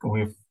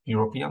with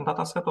European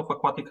dataset of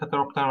aquatic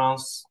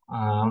heteropterans,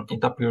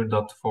 it appeared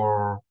that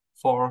for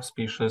 4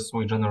 species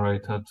we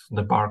generated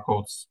the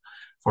barcodes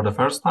for the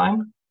first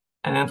time,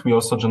 and we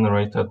also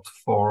generated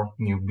 4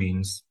 new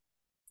beans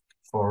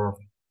for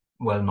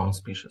well-known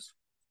species.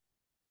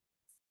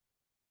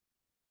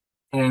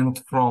 And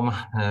from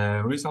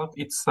result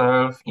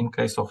itself, in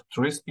case of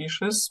 3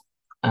 species,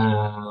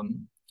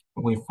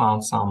 we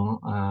found some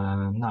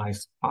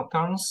nice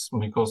patterns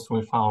because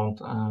we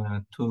found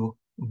 2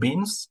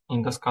 beans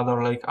in the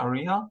SKADAR Lake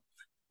area.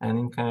 And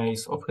in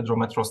case of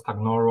Hydrometros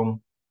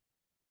stagnorum,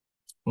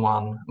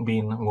 1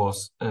 bean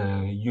was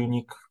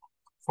unique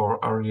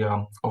for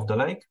area of the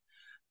lake.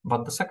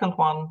 But the second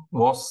one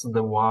was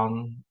the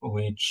one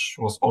which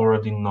was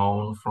already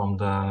known from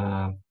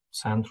the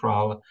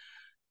central,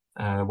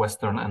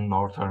 western and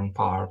northern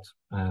part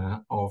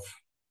of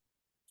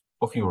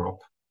Europe.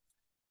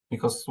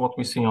 Because what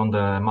we see on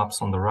the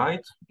maps on the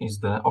right is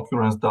the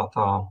occurrence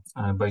data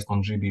based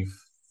on GBIF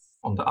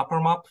on the upper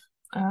map,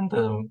 and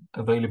the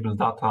available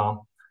data,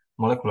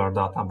 molecular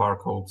data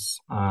barcodes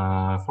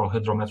for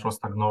Hydrometros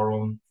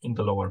stagnorum in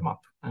the lower map.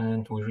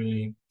 And we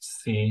really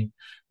see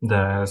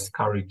the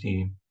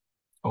scarcity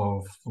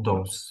of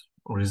those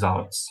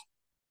results.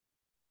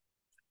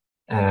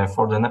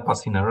 For the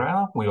Nepasin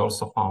area, we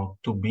also found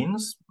 2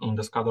 beans in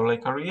the SKADAR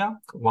Lake area.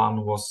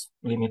 1 was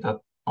limited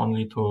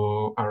only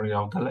to area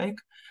of the lake,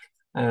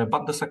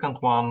 but the second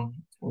one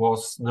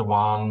was the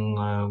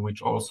one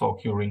which also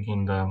occurring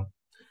in the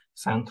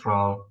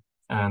central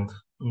and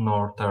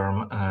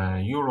northern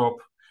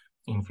Europe,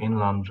 in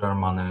Finland,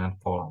 Germany, and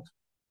Poland.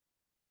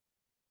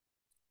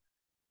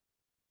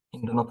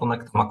 In the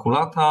Notonecta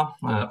maculata,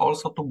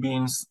 also 2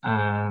 beans,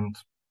 and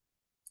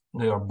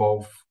they are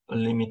both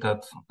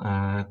limited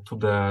to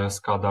the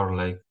SKADAR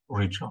Lake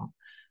region.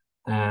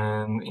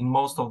 And in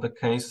most of the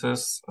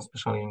cases,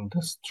 especially in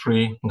this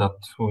 3 that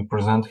we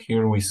present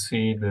here, we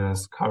see the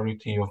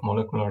scarcity of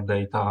molecular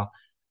data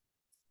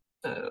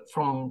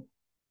from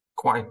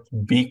quite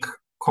big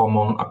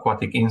common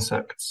aquatic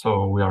insects.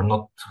 So we are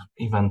not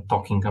even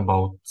talking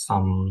about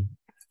some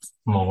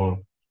small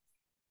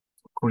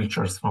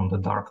creatures from the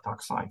dark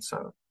taxa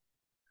itself.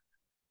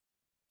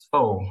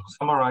 So,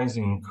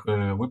 summarizing,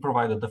 we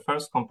provided the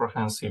first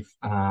comprehensive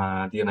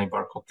DNA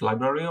barcode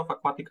library of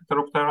aquatic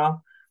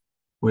heteroptera.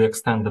 We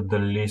extended the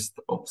list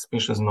of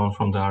species known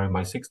from the area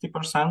by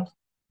 60%.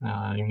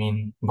 I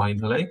mean by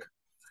the lake.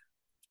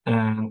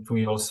 And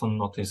we also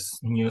notice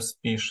new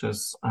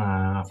species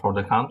for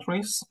the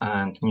countries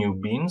and new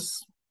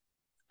beans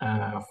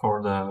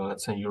for the,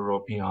 let's say,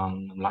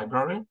 European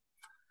library.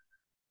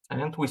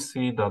 And we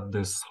see that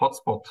this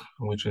hotspot,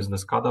 which is the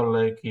SKADAR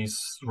lake,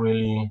 is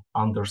really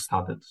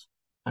understudied.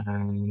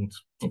 And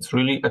it's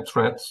really a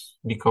threat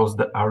because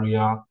the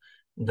area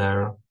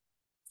there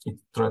is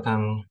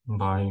threatened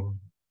by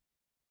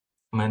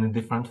many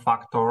different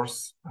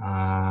factors.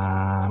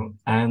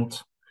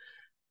 And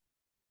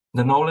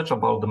the knowledge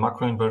about the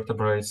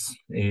macroinvertebrates,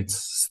 it's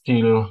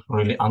still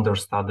really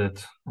understudied,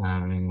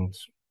 and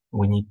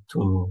we need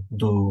to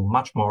do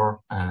much more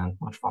and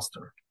much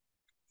faster.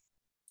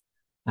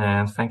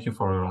 And thank you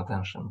for your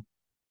attention.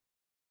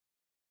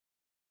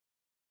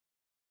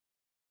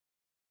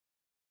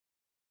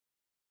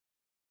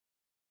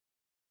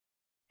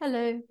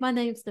 Hello, my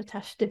name's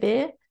Natasha De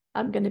Beer.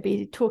 I'm going to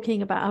be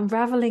talking about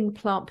unraveling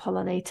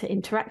plant-pollinator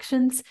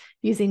interactions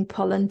using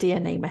pollen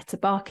DNA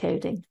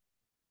metabarcoding.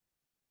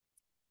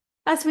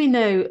 As we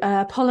know,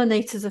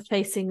 pollinators are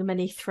facing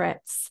many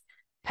threats.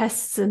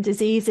 Pests and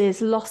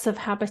diseases, loss of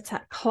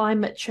habitat,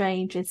 climate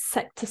change,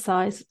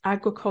 insecticides,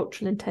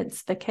 agricultural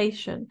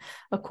intensification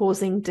are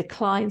causing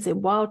declines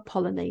in wild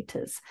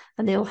pollinators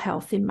and ill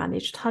health in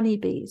managed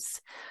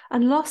honeybees.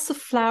 And loss of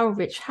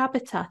flower-rich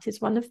habitat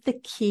is one of the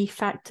key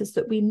factors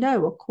that we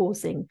know are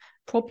causing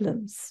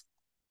problems.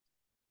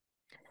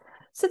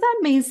 So that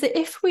means that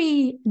if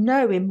we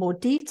know in more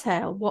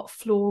detail what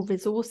floral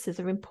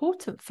resources are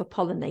important for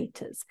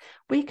pollinators,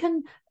 we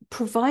can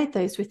provide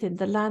those within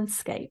the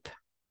landscape.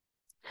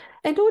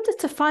 In order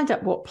to find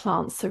out what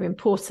plants are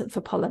important for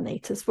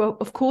pollinators, well,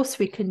 of course,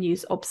 we can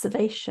use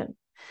observation,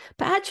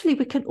 but actually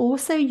we can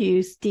also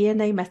use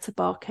DNA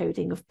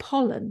metabarcoding of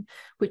pollen,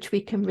 which we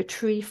can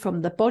retrieve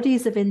from the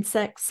bodies of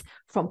insects,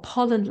 from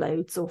pollen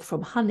loads, or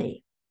from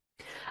honey.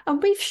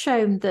 And we've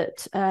shown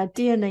that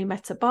DNA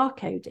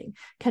metabarcoding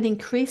can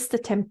increase the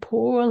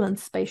temporal and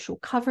spatial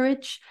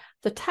coverage,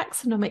 the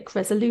taxonomic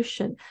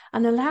resolution,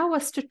 and allow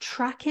us to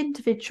track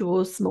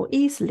individuals more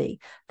easily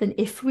than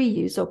if we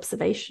use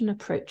observation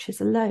approaches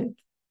alone.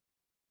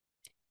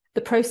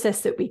 The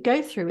process that we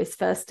go through is,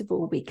 first of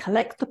all, we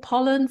collect the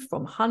pollen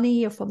from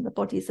honey or from the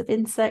bodies of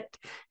insect,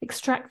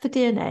 extract the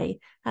DNA,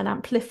 and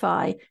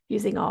amplify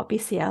using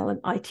RBCL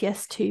and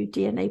ITS2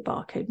 DNA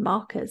barcode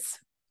markers.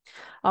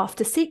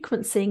 After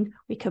sequencing,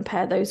 we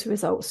compare those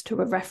results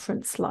to a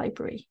reference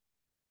library.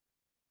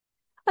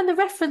 And the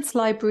reference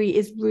library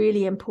is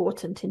really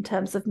important in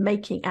terms of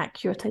making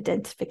accurate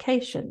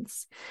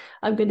identifications.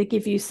 I'm going to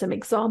give you some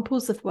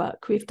examples of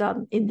work we've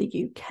done in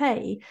the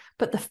UK,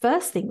 but the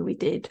first thing we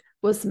did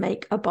was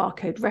make a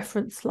barcode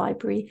reference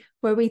library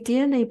where we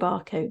DNA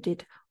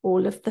barcoded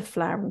all of the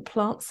flowering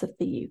plants of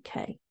the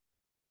UK.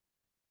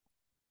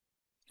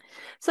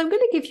 So I'm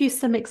going to give you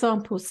some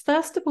examples,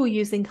 first of all,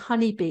 using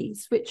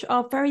honeybees, which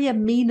are very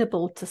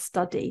amenable to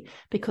study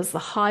because the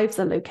hives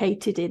are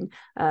located in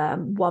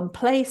one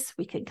place.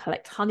 We can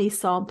collect honey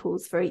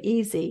samples very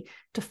easy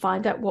to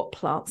find out what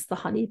plants the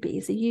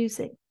honeybees are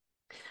using.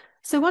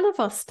 So one of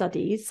our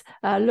studies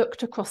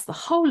looked across the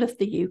whole of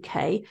the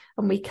UK,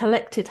 and we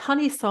collected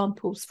honey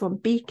samples from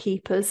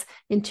beekeepers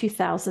in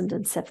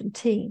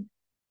 2017.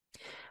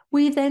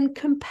 We then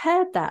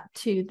compared that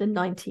to the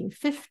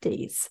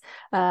 1950s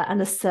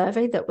and a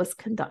survey that was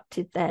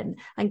conducted then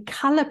and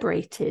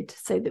calibrated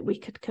so that we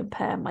could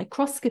compare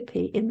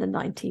microscopy in the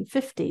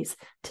 1950s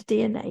to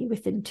DNA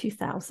within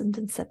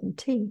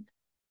 2017.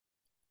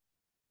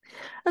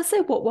 And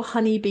so what were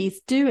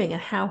honeybees doing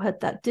and how had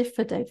that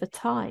differed over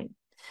time?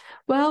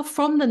 Well,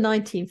 from the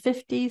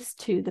 1950s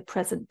to the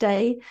present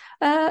day,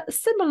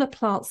 similar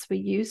plants were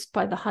used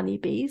by the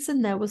honeybees,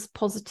 and there was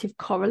positive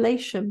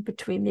correlation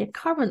between the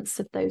occurrence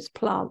of those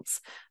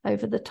plants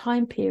over the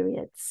time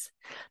periods.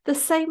 The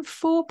same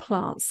 4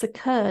 plants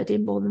occurred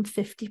in more than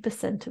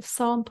 50% of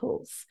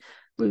samples: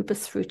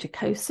 Rubus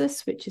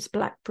fruticosus, which is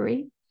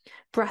blackberry;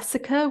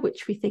 Brassica,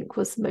 which we think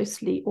was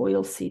mostly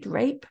oilseed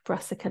rape,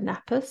 Brassica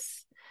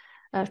napus;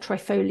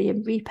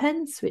 Trifolium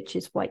repens, which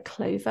is white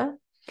clover;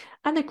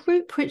 and a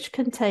group which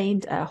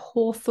contained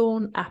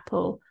hawthorn,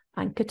 apple,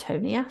 and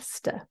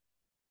cotoneaster.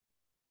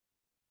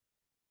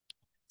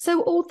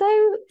 So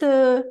although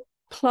the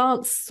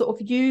plants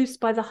sort of used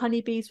by the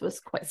honeybees was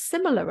quite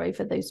similar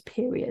over those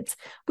periods,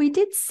 we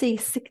did see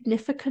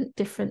significant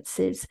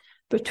differences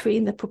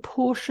between the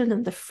proportion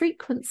and the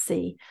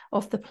frequency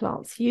of the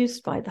plants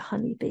used by the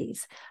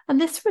honeybees. And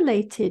this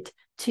related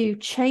to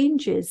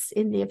changes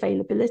in the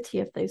availability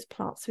of those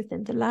plants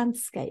within the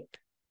landscape.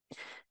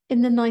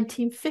 In the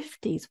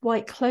 1950s,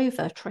 white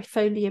clover,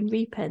 Trifolium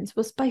repens,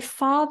 was by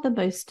far the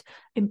most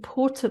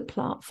important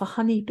plant for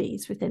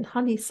honeybees within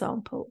honey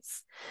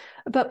samples.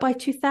 But by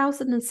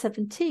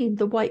 2017,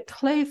 the white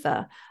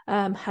clover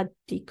had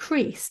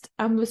decreased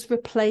and was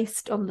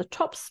replaced on the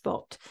top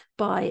spot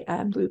by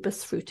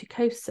Rubus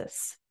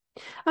fruticosus.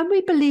 And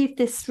we believe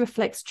this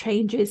reflects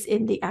changes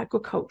in the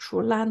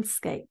agricultural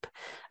landscape.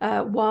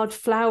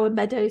 Wildflower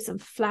meadows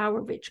and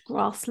flower-rich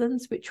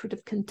grasslands, which would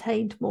have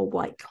contained more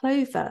white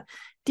clover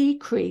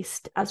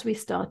decreased as we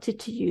started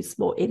to use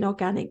more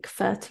inorganic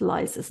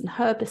fertilizers and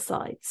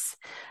herbicides.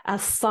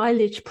 As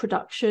silage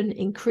production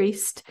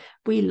increased,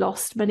 we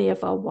lost many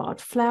of our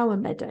wildflower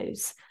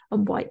meadows,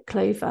 and white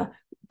clover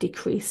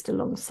decreased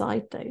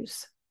alongside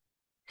those.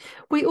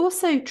 We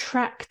also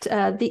tracked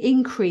the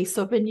increase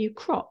of a new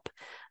crop.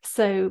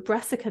 So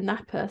Brassica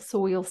napa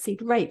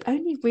soilseed rape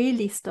only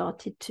really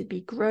started to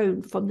be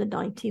grown from the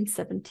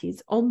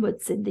 1970s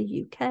onwards in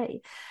the UK,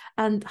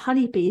 and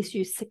honeybees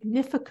use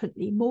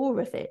significantly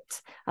more of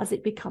it as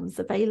it becomes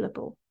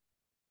available.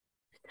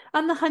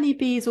 And the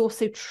honeybees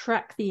also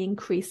track the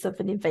increase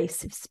of an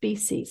invasive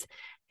species,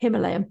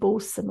 Himalayan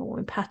balsam or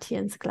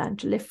Impatiens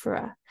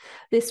glandulifera.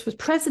 This was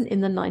present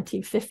in the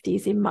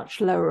 1950s in much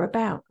lower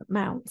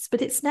amounts,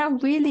 but it's now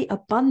really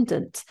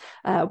abundant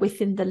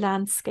within the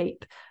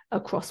landscape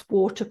across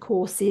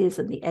watercourses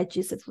and the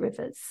edges of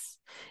rivers.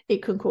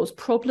 It can cause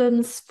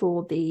problems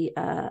for the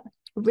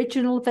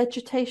original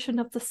vegetation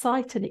of the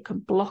site, and it can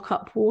block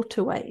up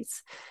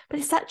waterways. But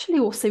it's actually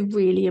also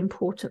really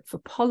important for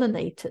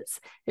pollinators.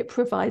 It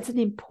provides an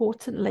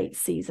important late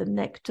season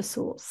nectar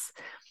source.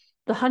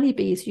 The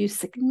honeybees used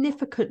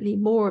significantly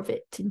more of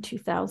it in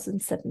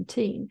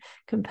 2017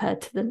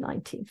 compared to the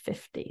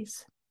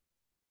 1950s.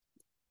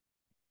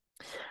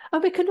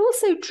 And we can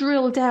also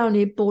drill down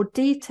in more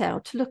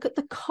detail to look at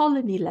the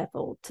colony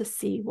level to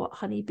see what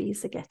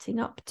honeybees are getting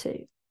up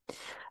to.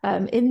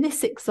 In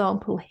this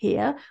example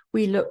here,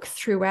 we look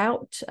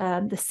throughout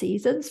the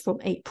seasons from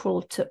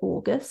April to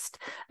August,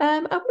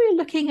 and we're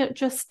looking at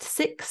just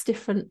 6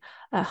 different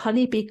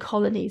honeybee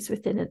colonies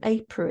within an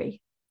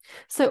apiary.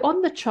 So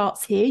on the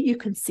charts here, you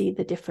can see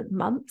the different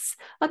months,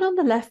 and on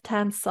the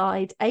left-hand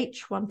side,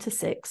 H1 to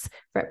 6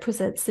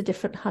 represents the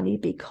different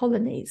honeybee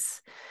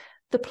colonies.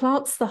 The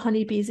plants the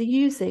honeybees are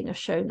using are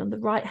shown on the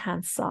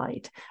right-hand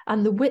side,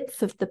 and the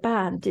width of the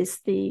band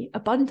is the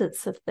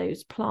abundance of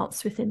those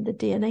plants within the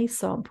DNA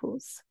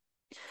samples.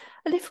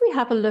 And if we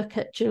have a look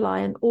at July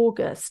and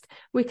August,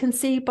 we can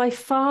see by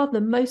far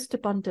the most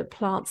abundant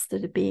plants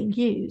that are being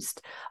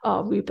used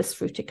are Rubus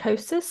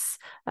fruticosus,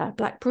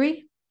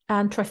 blackberry,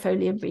 and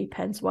Trifolium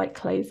repens, white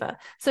clover.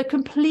 So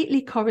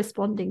completely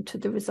corresponding to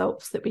the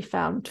results that we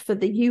found for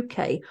the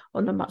UK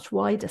on a much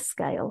wider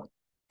scale.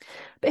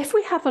 But if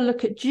we have a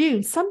look at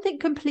June, something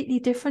completely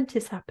different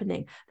is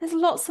happening. There's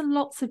lots and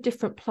lots of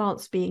different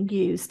plants being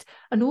used,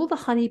 and all the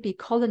honeybee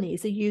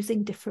colonies are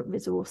using different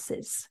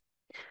resources.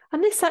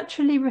 And this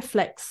actually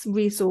reflects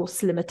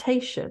resource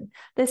limitation.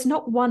 There's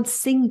not one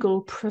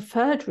single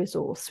preferred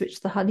resource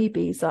which the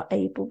honeybees are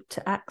able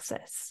to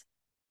access.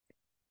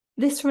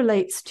 This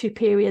relates to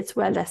periods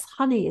where less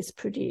honey is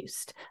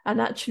produced, and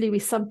actually we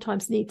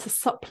sometimes need to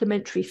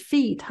supplementary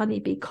feed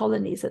honeybee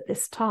colonies at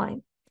this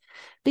time.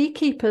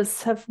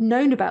 Beekeepers have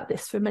known about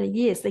this for many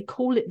years. They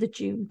call it the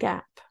June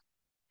gap.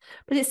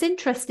 But it's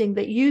interesting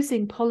that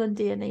using pollen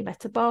DNA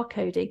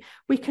metabarcoding,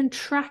 we can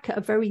track at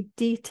a very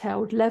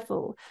detailed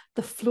level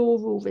the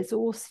floral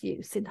resource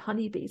use in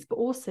honeybees, but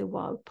also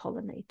wild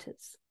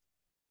pollinators.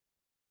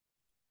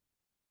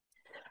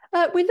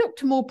 We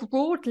looked more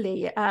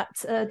broadly at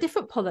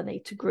different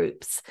pollinator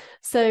groups.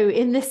 So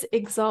in this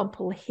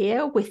example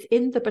here,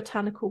 within the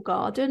Botanical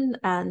Garden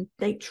and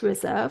Nature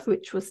Reserve,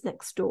 which was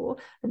next door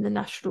in the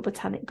National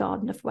Botanic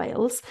Garden of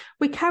Wales,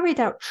 we carried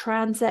out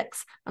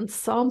transects and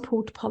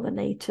sampled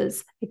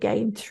pollinators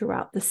again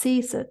throughout the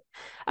season.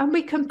 And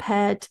we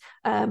compared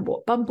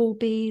what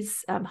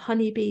bumblebees,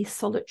 honeybees,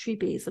 solitary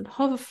bees and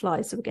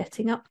hoverflies were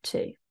getting up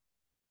to.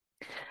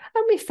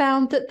 And we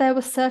found that there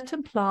were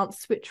certain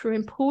plants which were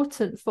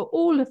important for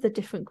all of the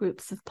different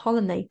groups of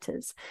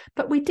pollinators,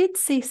 but we did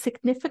see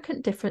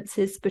significant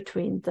differences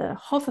between the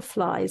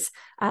hoverflies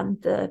and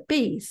the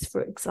bees,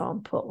 for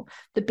example.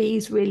 The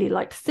bees really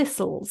liked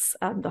thistles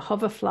and the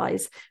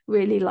hoverflies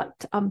really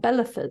liked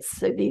umbellifers,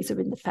 so these are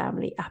in the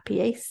family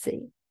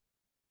Apiaceae.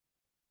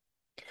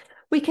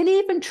 We can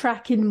even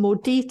track in more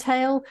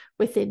detail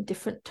within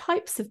different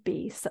types of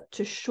bees, such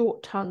as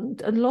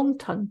short-tongued and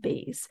long-tongued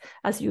bees.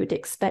 As you would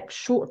expect,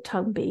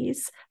 short-tongued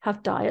bees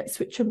have diets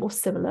which are more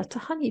similar to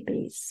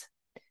honeybees.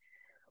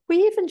 We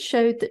even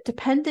showed that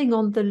depending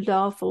on the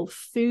larval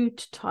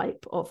food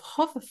type of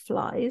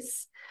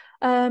hoverflies,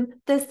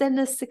 there's then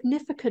a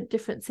significant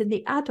difference in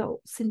the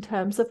adults in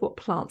terms of what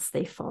plants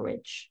they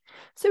forage.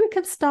 So we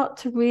can start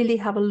to really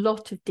have a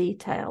lot of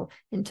detail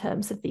in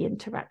terms of the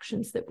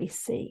interactions that we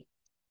see.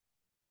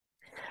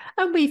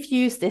 And we've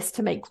used this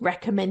to make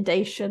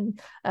recommendation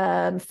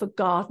for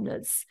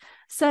gardeners.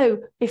 So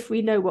if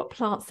we know what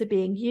plants are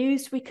being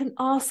used, we can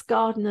ask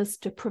gardeners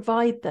to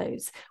provide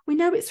those. We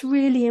know it's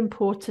really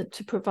important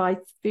to provide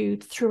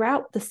food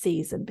throughout the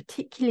season,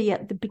 particularly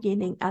at the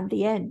beginning and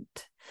the end.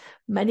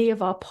 Many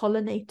of our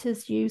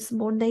pollinators use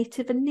more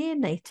native and near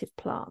native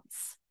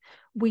plants.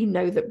 We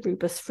know that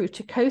Rubus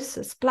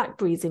fruticosus,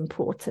 blackberry, is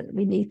important.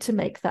 We need to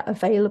make that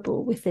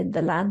available within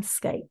the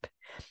landscape.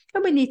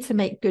 And we need to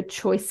make good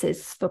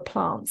choices for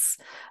plants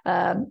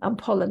and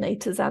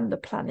pollinators and the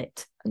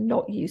planet, and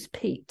not use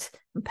peat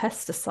and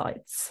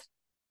pesticides.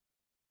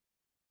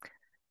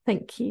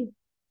 Thank you.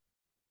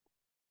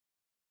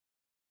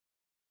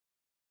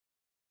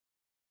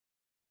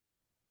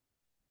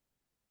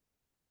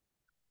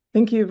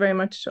 Thank you very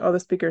much to all the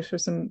speakers for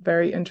some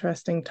very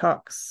interesting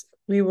talks.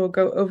 We will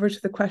go over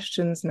to the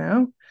questions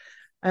now.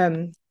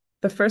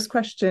 The first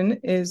question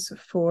is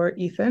for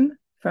Ethan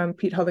from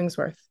Pete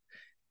Hollingsworth.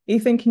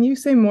 Ethan, can you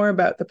say more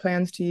about the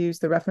plans to use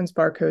the reference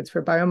barcodes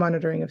for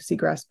biomonitoring of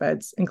seagrass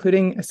beds,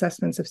 including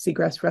assessments of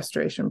seagrass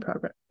restoration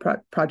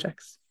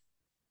projects?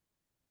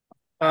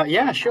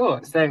 Yeah,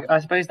 sure. So I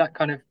suppose that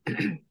kind of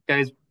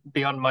goes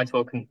beyond my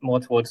talk and more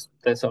towards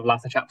the sort of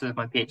latter chapters of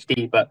my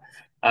PhD. But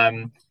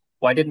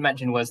what I didn't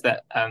mention was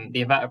that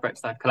the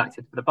invertebrates that I've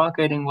collected for the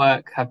barcoding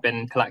work have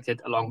been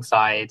collected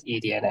alongside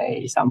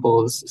eDNA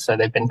samples. So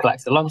they've been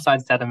collected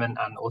alongside sediment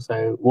and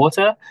also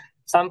water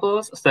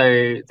samples.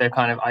 So the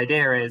kind of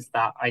idea is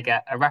that I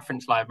get a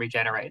reference library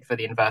generated for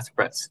the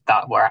invertebrates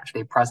that were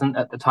actually present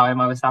at the time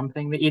I was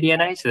sampling the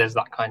eDNA. So there's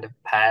that kind of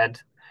paired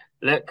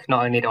look.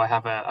 Not only do I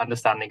have an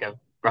understanding of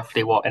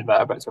roughly what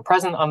invertebrates were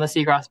present on the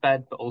seagrass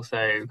bed, but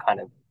also kind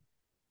of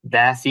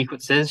their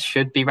sequences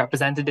should be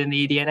represented in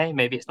the eDNA.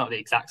 Maybe it's not the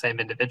exact same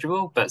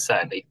individual, but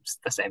certainly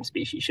the same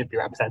species should be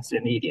represented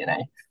in the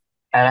eDNA.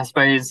 And I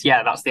suppose,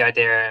 yeah, that's the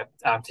idea,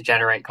 to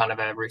generate kind of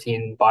a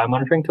routine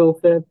biomonitoring tool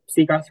for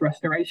seagrass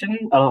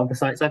restoration. A lot of the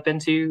sites I've been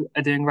to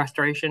are doing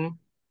restoration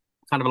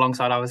kind of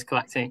alongside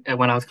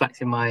when I was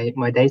collecting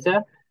my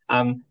data.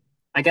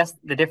 I guess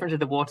the difference with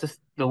the water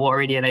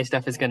eDNA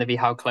stuff is going to be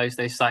how close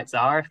those sites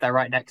are. If they're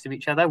right next to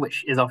each other,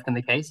 which is often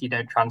the case, you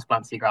don't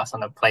transplant seagrass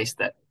on a place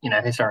that,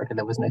 historically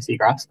there was no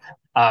seagrass.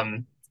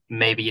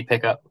 Maybe you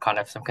pick up kind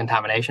of some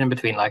contamination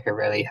between like a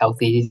really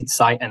healthy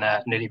site and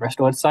a newly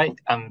restored site.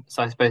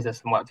 So I suppose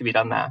there's some work to be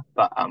done there.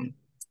 But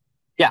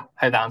yeah,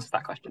 hope that answers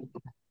that question.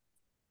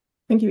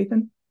 Thank you,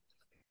 Ethan.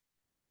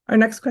 Our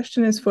next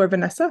question is for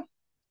Vanessa.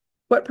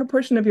 What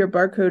proportion of your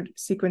barcode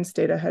sequence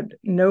data had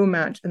no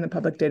match in the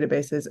public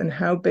databases, and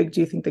how big do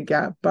you think the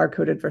gap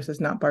barcoded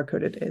versus not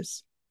barcoded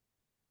is?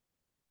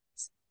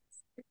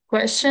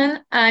 Question.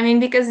 I mean,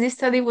 because this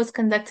study was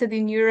conducted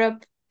in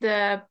Europe,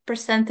 the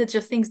percentage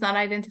of things not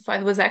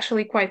identified was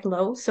actually quite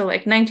low. So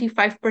like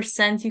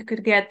 95% you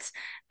could get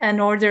an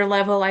order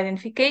level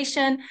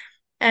identification.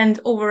 And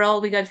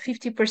overall, we got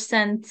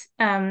 50%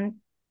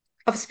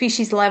 of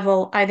species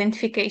level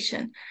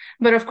identification.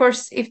 But of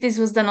course, if this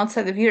was done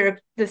outside of Europe,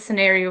 the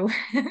scenario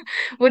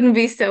wouldn't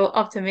be so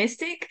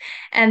optimistic.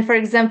 And for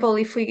example,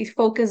 if we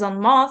focus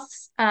on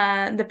moths,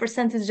 the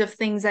percentage of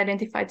things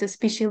identified to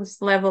species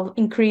level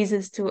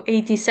increases to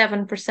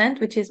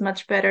 87%, which is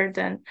much better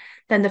than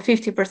the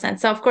 50%.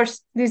 So of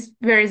course, this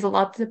varies a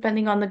lot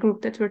depending on the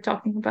group that we're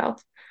talking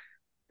about.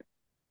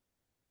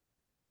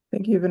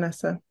 Thank you,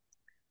 Vanessa.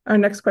 Our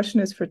next question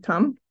is for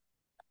Tom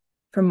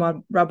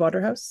from Rob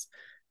Waterhouse.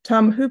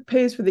 Tom, who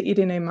pays for the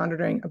eDNA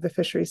monitoring of the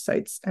fisheries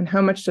sites, and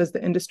how much does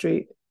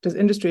industry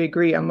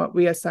agree on what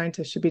we as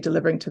scientists should be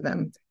delivering to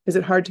them? Is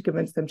it hard to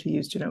convince them to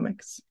use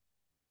genomics?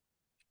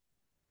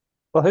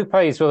 Well, who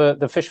pays? Well,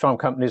 the fish farm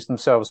companies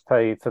themselves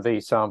pay for the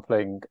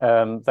sampling.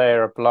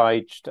 They're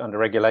obliged under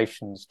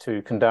regulations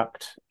to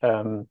conduct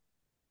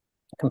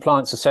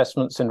compliance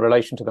assessments in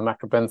relation to the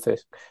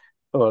macrobenthos,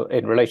 or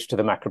in relation to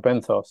the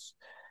macrobenthos.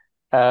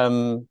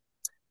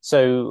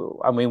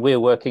 So, I mean, we're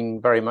working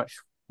very much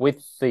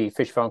with the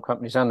fish farm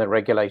companies and the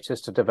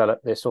regulators to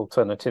develop this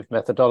alternative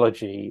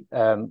methodology,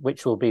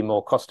 which will be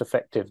more cost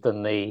effective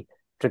than the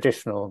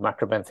traditional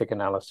macrobenthic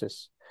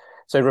analysis.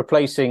 So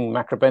replacing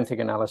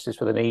macrobenthic analysis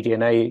with an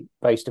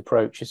eDNA-based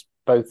approach is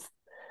both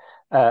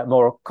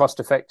more cost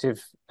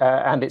effective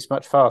and it's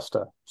much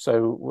faster.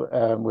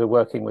 So we're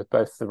working with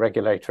both the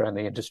regulator and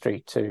the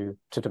industry to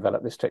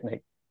develop this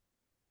technique.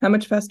 How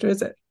much faster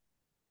is it?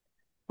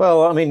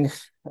 Well, I mean,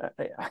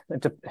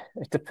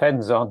 it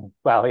depends on,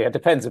 well, yeah, it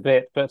depends a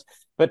bit, but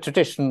the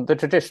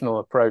traditional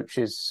approach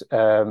is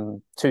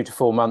 2 to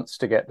 4 months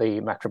to get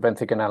the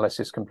macrobenthic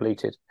analysis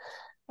completed.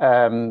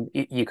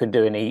 You can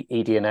do an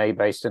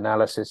eDNA-based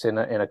analysis in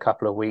a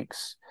couple of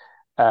weeks,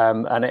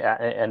 and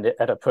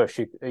at a push,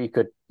 you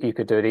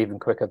could do it even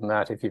quicker than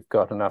that if you've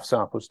got enough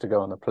samples to go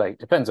on the plate.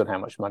 Depends on how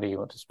much money you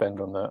want to spend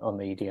on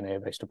the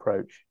eDNA-based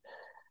approach.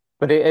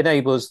 But it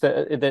enables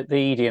the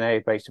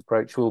eDNA-based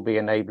approach will be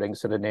enabling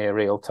sort of near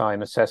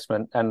real-time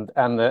assessment, and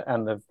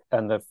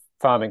the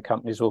farming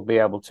companies will be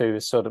able to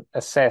sort of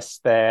assess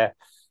their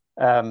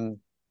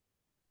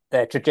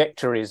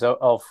trajectories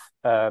of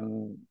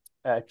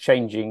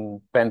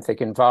changing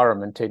benthic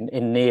environment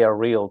in near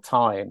real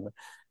time,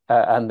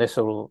 and this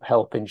will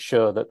help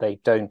ensure that they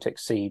don't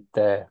exceed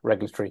their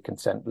regulatory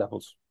consent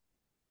levels.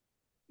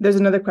 There's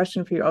another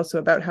question for you also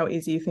about how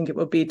easy you think it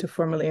will be to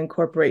formally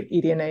incorporate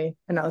eDNA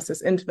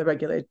analysis into the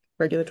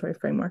regulatory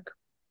framework.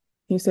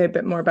 Can you say a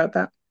bit more about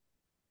that?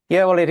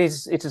 Yeah, well, it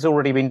has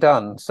already been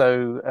done.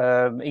 So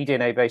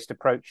eDNA-based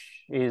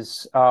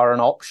approaches are an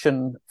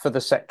option for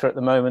the sector at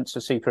the moment. So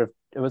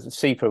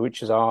CIBIO,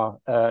 which is our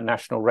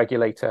national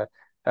regulator,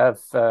 have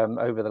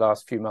over the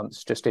last few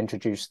months just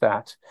introduced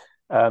that.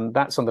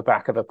 That's on the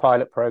back of a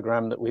pilot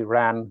program that we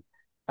ran,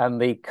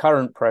 and the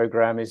current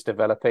program is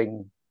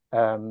developing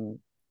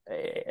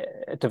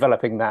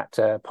developing that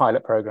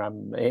pilot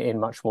program in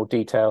much more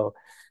detail.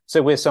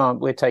 So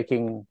we're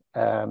taking,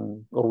 or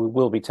we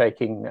will be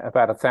taking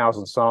about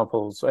 1,000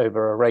 samples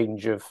over a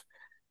range of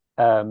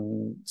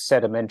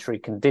sedimentary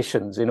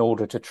conditions in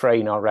order to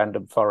train our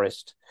random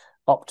forest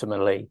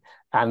optimally.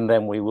 And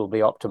then we will be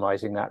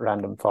optimizing that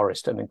random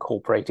forest and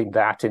incorporating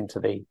that into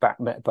the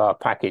METABAR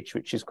package,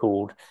 which is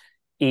called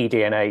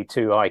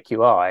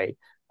eDNA2IQI,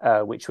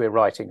 which we're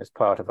writing as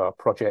part of our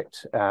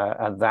project.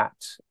 And that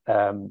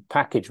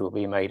package will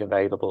be made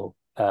available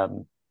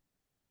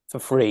for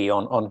free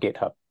on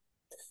GitHub.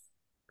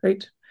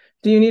 Great.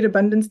 Do you need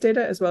abundance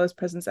data as well as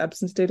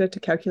presence-absence data to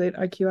calculate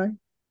IQI?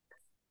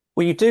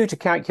 Well, you do to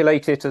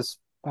calculate it as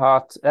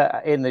part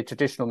in the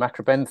traditional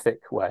macrobenthic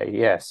way,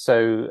 yes.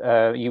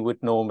 So you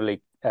would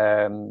normally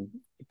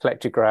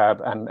plectograph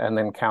and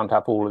then count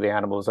up all of the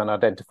animals and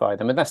identify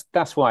them. And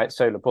that's why it's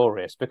so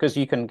laborious, because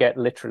you can get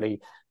literally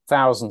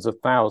thousands of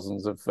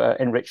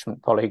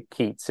enrichment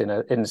polychaetes in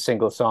a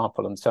single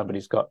sample, and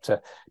somebody's got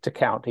to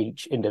count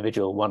each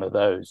individual one of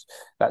those.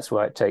 That's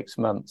why it takes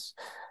months.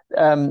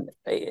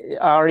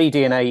 Our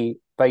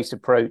eDNA-based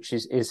approach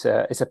is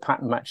a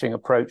pattern matching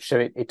approach, so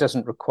it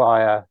doesn't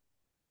require.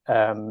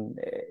 We're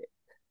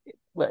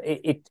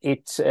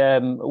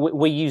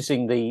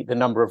using the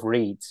number of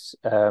reads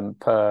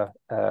per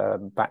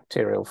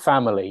bacterial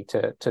family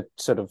to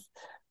sort of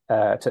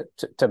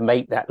to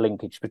make that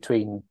linkage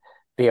between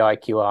the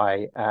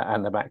IQI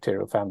and the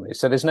bacterial family.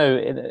 So there's no,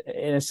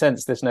 in a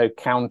sense, there's no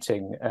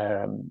counting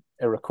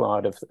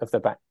required of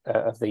the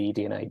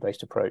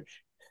eDNA-based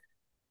approach.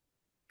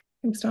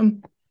 Thanks,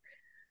 Tom.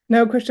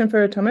 Now a question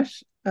for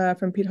Thomas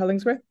from Pete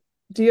Hollingsworth.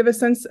 Do you have a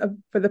sense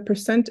for the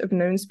percent of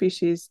known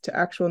species to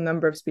actual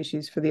number of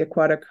species for the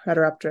aquatic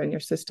HETEROPTERA in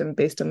your system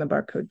based on the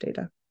barcode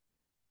data?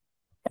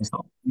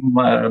 So,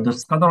 the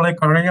SKADAR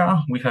lake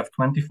area, we have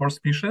 24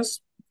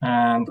 species.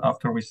 And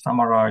after we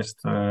summarized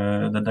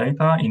the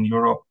data in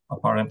Europe,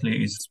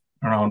 apparently is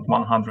around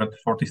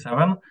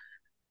 147.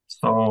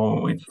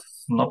 So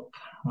it's not,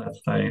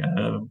 let's say,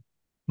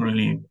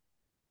 really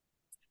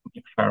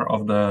share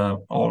of the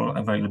all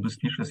available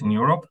species in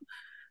Europe.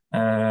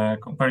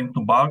 Comparing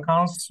to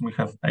Balkans, we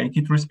have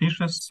 83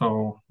 species,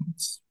 so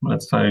it's,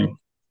 let's say,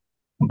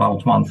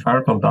 about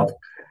 1/3 of that.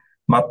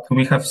 But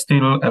we have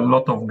still a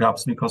lot of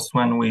gaps, because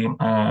when we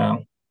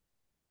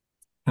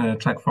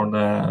check for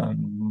the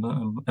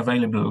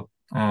available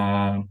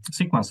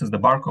sequences, the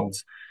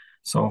barcodes,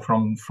 so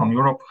from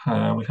Europe,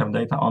 we have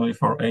data only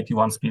for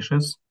 81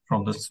 species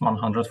from this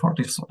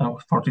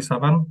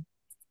 147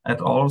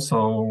 at all.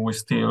 So we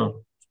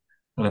still,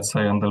 let's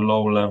say, on the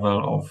low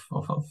level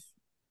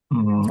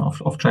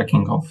of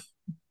checking of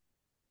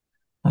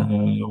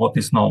what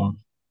is known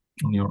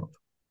in Europe.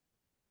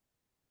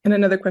 And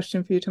another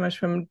question for you, Tomasz,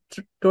 from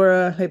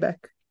Dora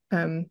Haybeck.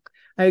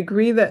 I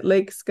agree that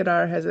Lake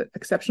SKADAR has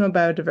exceptional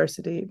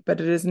biodiversity, but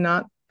it is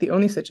not the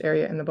only such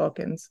area in the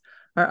Balkans.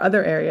 Are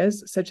other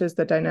areas, such as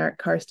the Dinaric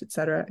karst,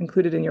 etc.,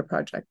 included in your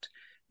project?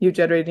 You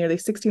generated nearly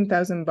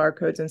 16,000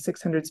 barcodes and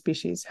 600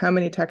 species. How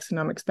many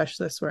taxonomic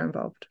specialists were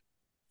involved?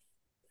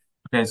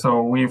 Okay,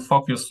 so we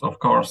focus, of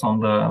course, on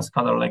the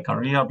SKADAR lake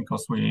area,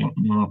 because we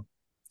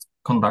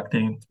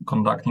conducting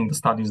the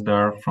studies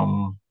there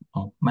from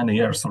many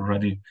years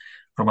already,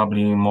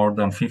 probably more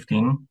than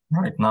 15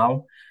 right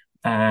now.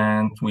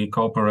 And we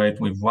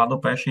cooperate with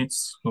Władopesic,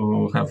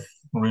 who have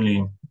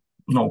really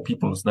no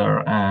peoples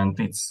there, and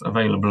it's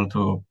available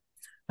to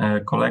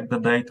collect the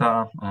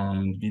data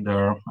and be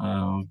there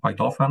quite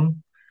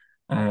often.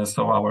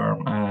 So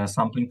our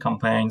sampling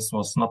campaigns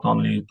was not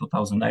only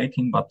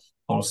 2018, but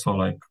also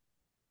like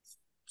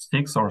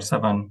 6 or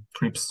 7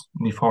 trips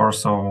before.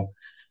 So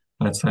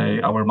let's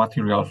say our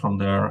material from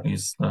there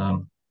is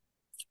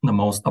the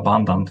most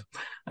abundant.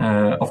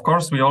 Of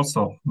course, we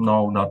also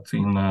know that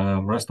in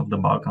the rest of the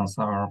Balkans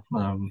are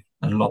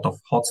a lot of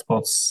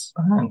hotspots,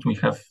 and we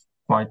have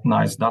quite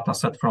nice data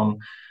set from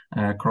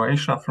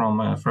Croatia,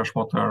 from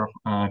freshwater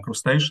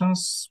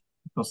crustaceans,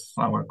 because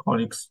our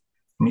colleagues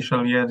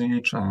Michel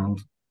Jedic and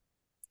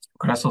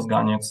Kresos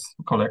Ganiec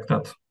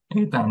collected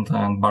it and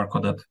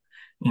barcoded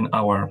in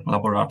our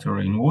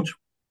laboratory in Łódź.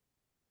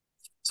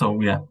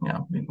 So yeah,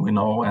 we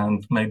know,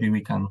 and maybe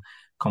we can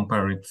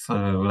compare it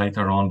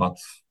later on, but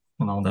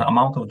you know, the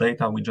amount of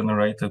data we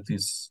generated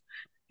is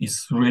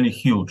really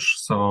huge.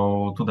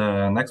 So to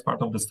the next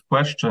part of this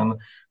question,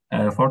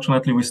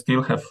 fortunately, we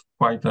still have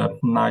quite a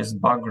nice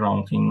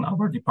background in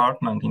our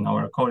department, in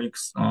our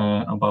colleagues,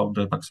 about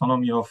the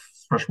taxonomy of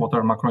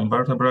freshwater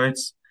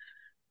macroinvertebrates.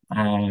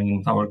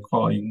 And our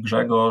colleague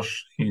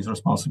Grzegorz, he's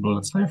responsible,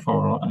 let's say,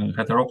 for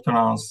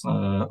heteropterans,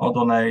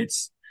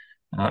 odonates.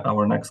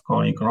 Our next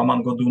colleague,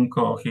 Roman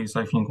Godunko, he's,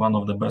 I think, one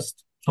of the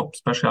best top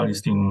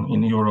specialists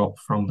in Europe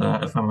from the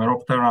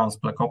ephemeropterans,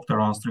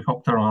 plecopterans,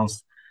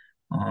 trichopterans.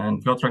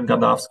 And Piotrek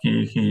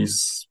Gadawski,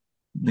 he's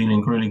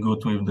dealing really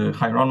good with the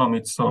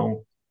hieronomids.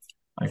 So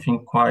I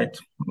think quite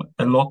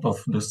a lot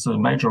of these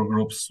major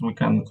groups we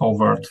can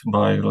cover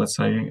by, let's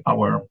say,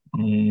 our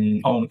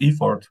own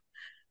effort.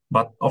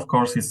 But of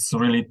course, it's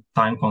really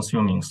time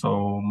consuming.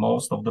 So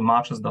most of the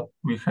matches that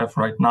we have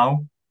right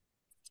now,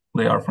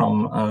 they are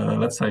from,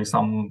 let's say,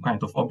 some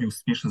kind of obvious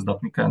species that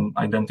we can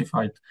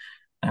identify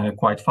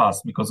quite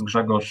fast, because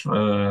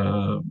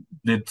Grzegorz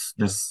did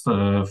this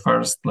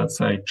first, let's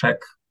say, check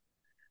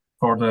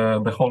for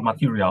the whole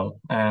material,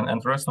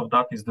 and the rest of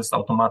that is this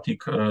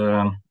automatic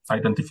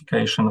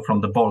identification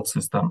from the BOLD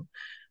system.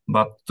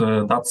 But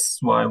that's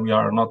why we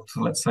are not,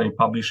 let's say,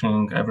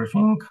 publishing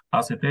everything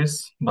as it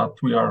is, but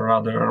we are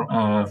rather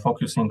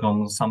focusing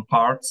on some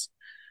parts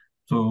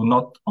to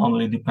not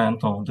only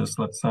depend on this,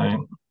 let's say,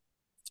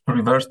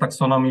 reverse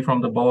taxonomy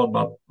from the BOLD,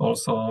 but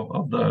also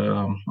of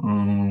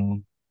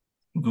the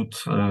good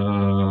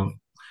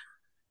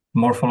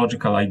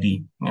morphological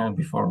ID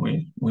before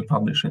we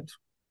publish it.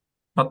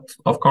 But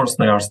of course,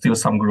 there are still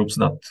some groups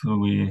that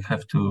we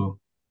have to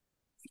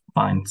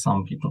find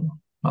some people.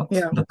 But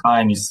the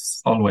time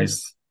is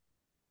always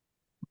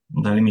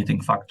the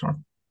limiting factor.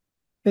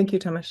 Thank you,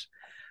 Tomasz.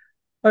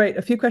 All right,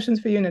 a few questions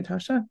for you,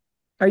 Natasha.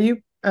 Are you,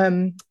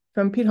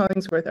 from Pete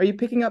Hollingsworth, are you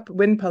picking up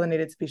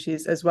wind-pollinated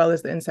species as well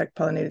as the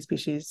insect-pollinated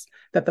species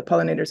that the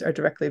pollinators are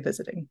directly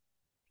visiting?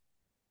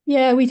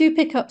 Yeah, we do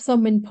pick up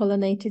some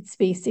wind-pollinated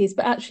species,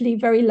 but actually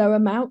very low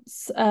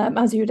amounts,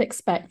 as you'd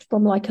expect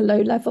from like a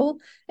low level,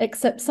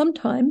 except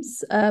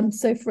sometimes.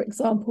 So, for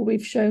example,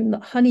 we've shown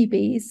that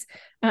honeybees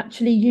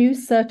actually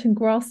use certain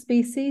grass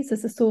species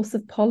as a source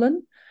of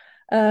pollen,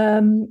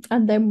 and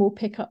then we'll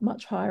pick up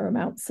much higher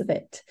amounts of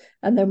it.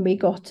 And then we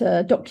got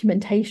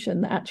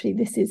documentation that actually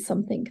this is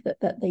something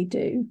that they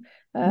do.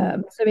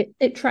 So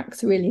it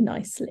tracks really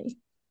nicely.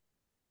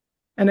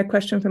 And a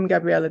question from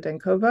Gabriela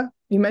Denkova.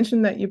 You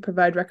mentioned that you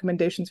provide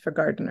recommendations for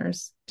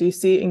gardeners. Do you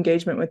see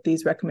engagement with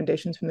these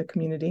recommendations from the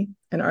community,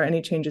 and are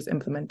any changes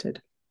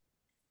implemented?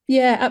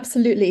 Yeah,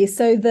 absolutely.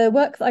 So the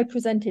work that I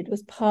presented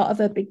was part of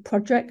a big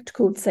project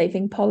called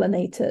Saving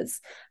Pollinators.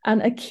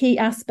 And a key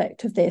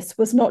aspect of this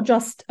was not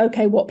just,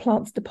 okay, what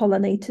plants do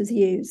pollinators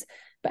use,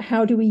 but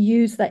how do we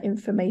use that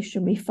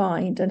information we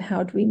find and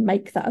how do we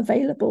make that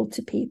available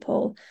to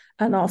people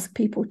and ask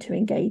people to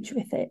engage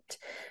with it?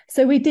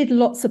 So we did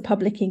lots of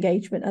public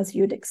engagement, as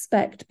you'd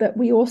expect, but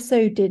we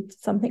also did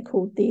something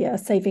called the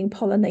Saving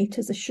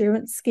Pollinators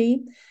Assurance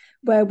Scheme,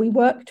 where we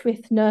worked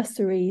with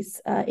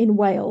nurseries in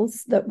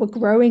Wales that were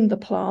growing the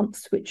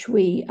plants which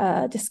we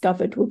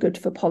discovered were good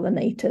for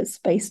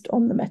pollinators based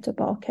on the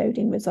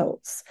metabarcoding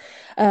results.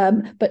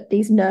 But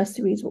these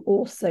nurseries were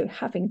also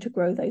having to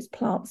grow those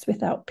plants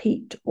without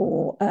peat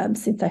or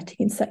synthetic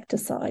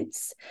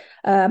insecticides.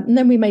 And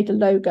then we made a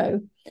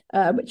logo,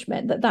 which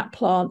meant that that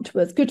plant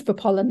was good for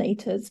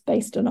pollinators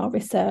based on our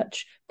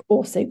research, but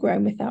also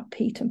grown without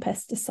peat and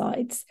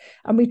pesticides.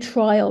 And we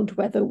trialed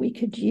whether we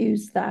could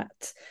use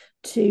that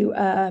to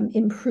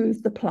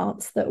improve the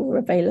plants that were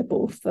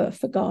available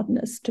for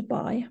gardeners to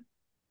buy.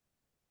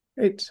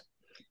 Great.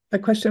 A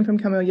question from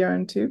Camille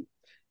Yaron too.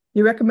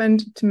 You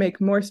recommend to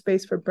make more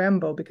space for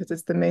bramble because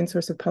it's the main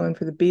source of pollen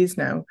for the bees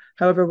now.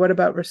 However, what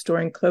about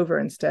restoring clover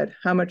instead?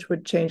 How much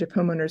would change if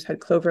homeowners had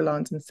clover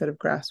lawns instead of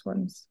grass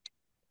ones?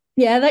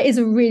 Yeah, that is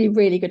a really,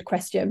 really good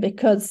question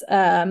because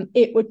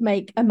it would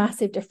make a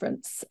massive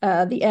difference.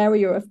 The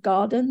area of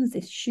gardens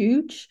is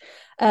huge,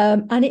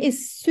 and it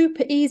is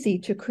super easy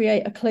to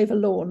create a clover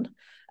lawn.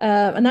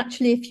 And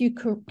actually, if you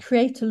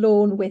create a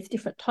lawn with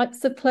different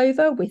types of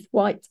clover, with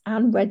white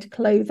and red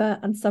clover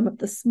and some of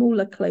the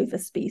smaller clover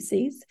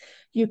species,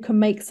 you can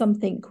make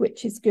something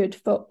which is good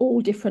for all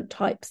different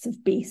types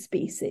of bee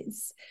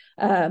species.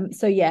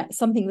 So yeah,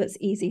 something that's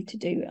easy to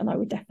do, and I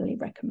would definitely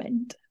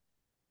recommend.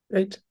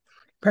 Great.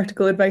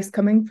 Practical advice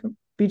coming from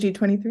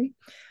BG23.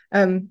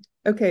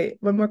 Okay,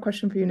 one more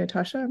question for you,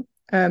 Natasha.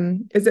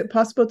 Is it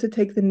possible to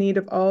take the need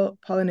of all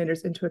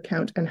pollinators into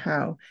account, and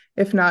how?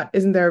 If not,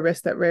 isn't there a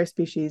risk that rare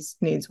species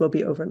needs will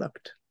be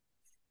overlooked?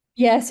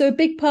 Yeah, so a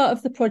big part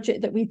of the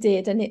project that we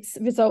did, and its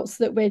results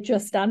that we're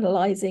just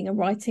analysing and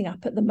writing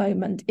up at the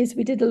moment, is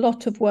we did a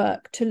lot of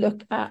work to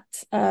look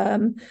at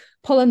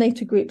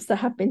pollinator groups that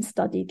have been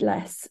studied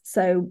less.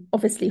 So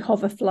obviously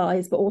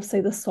hoverflies, but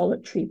also the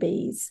solitary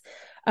bees,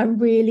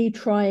 and really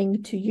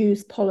trying to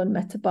use pollen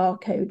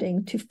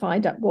metabarcoding to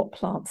find out what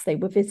plants they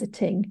were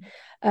visiting,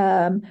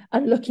 and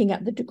looking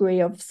at the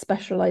degree of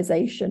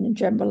specialization and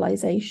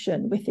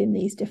generalization within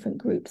these different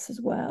groups as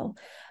well.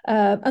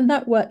 And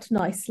that worked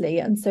nicely.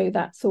 And so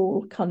that's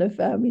all kind of,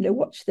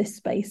 watch this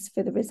space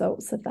for the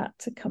results of that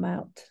to come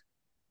out.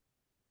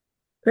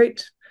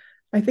 Great.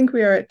 I think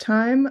we are at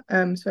time.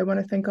 So I want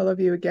to thank all of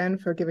you again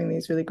for giving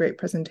these really great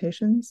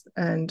presentations,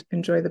 and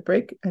enjoy the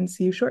break and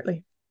see you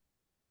shortly.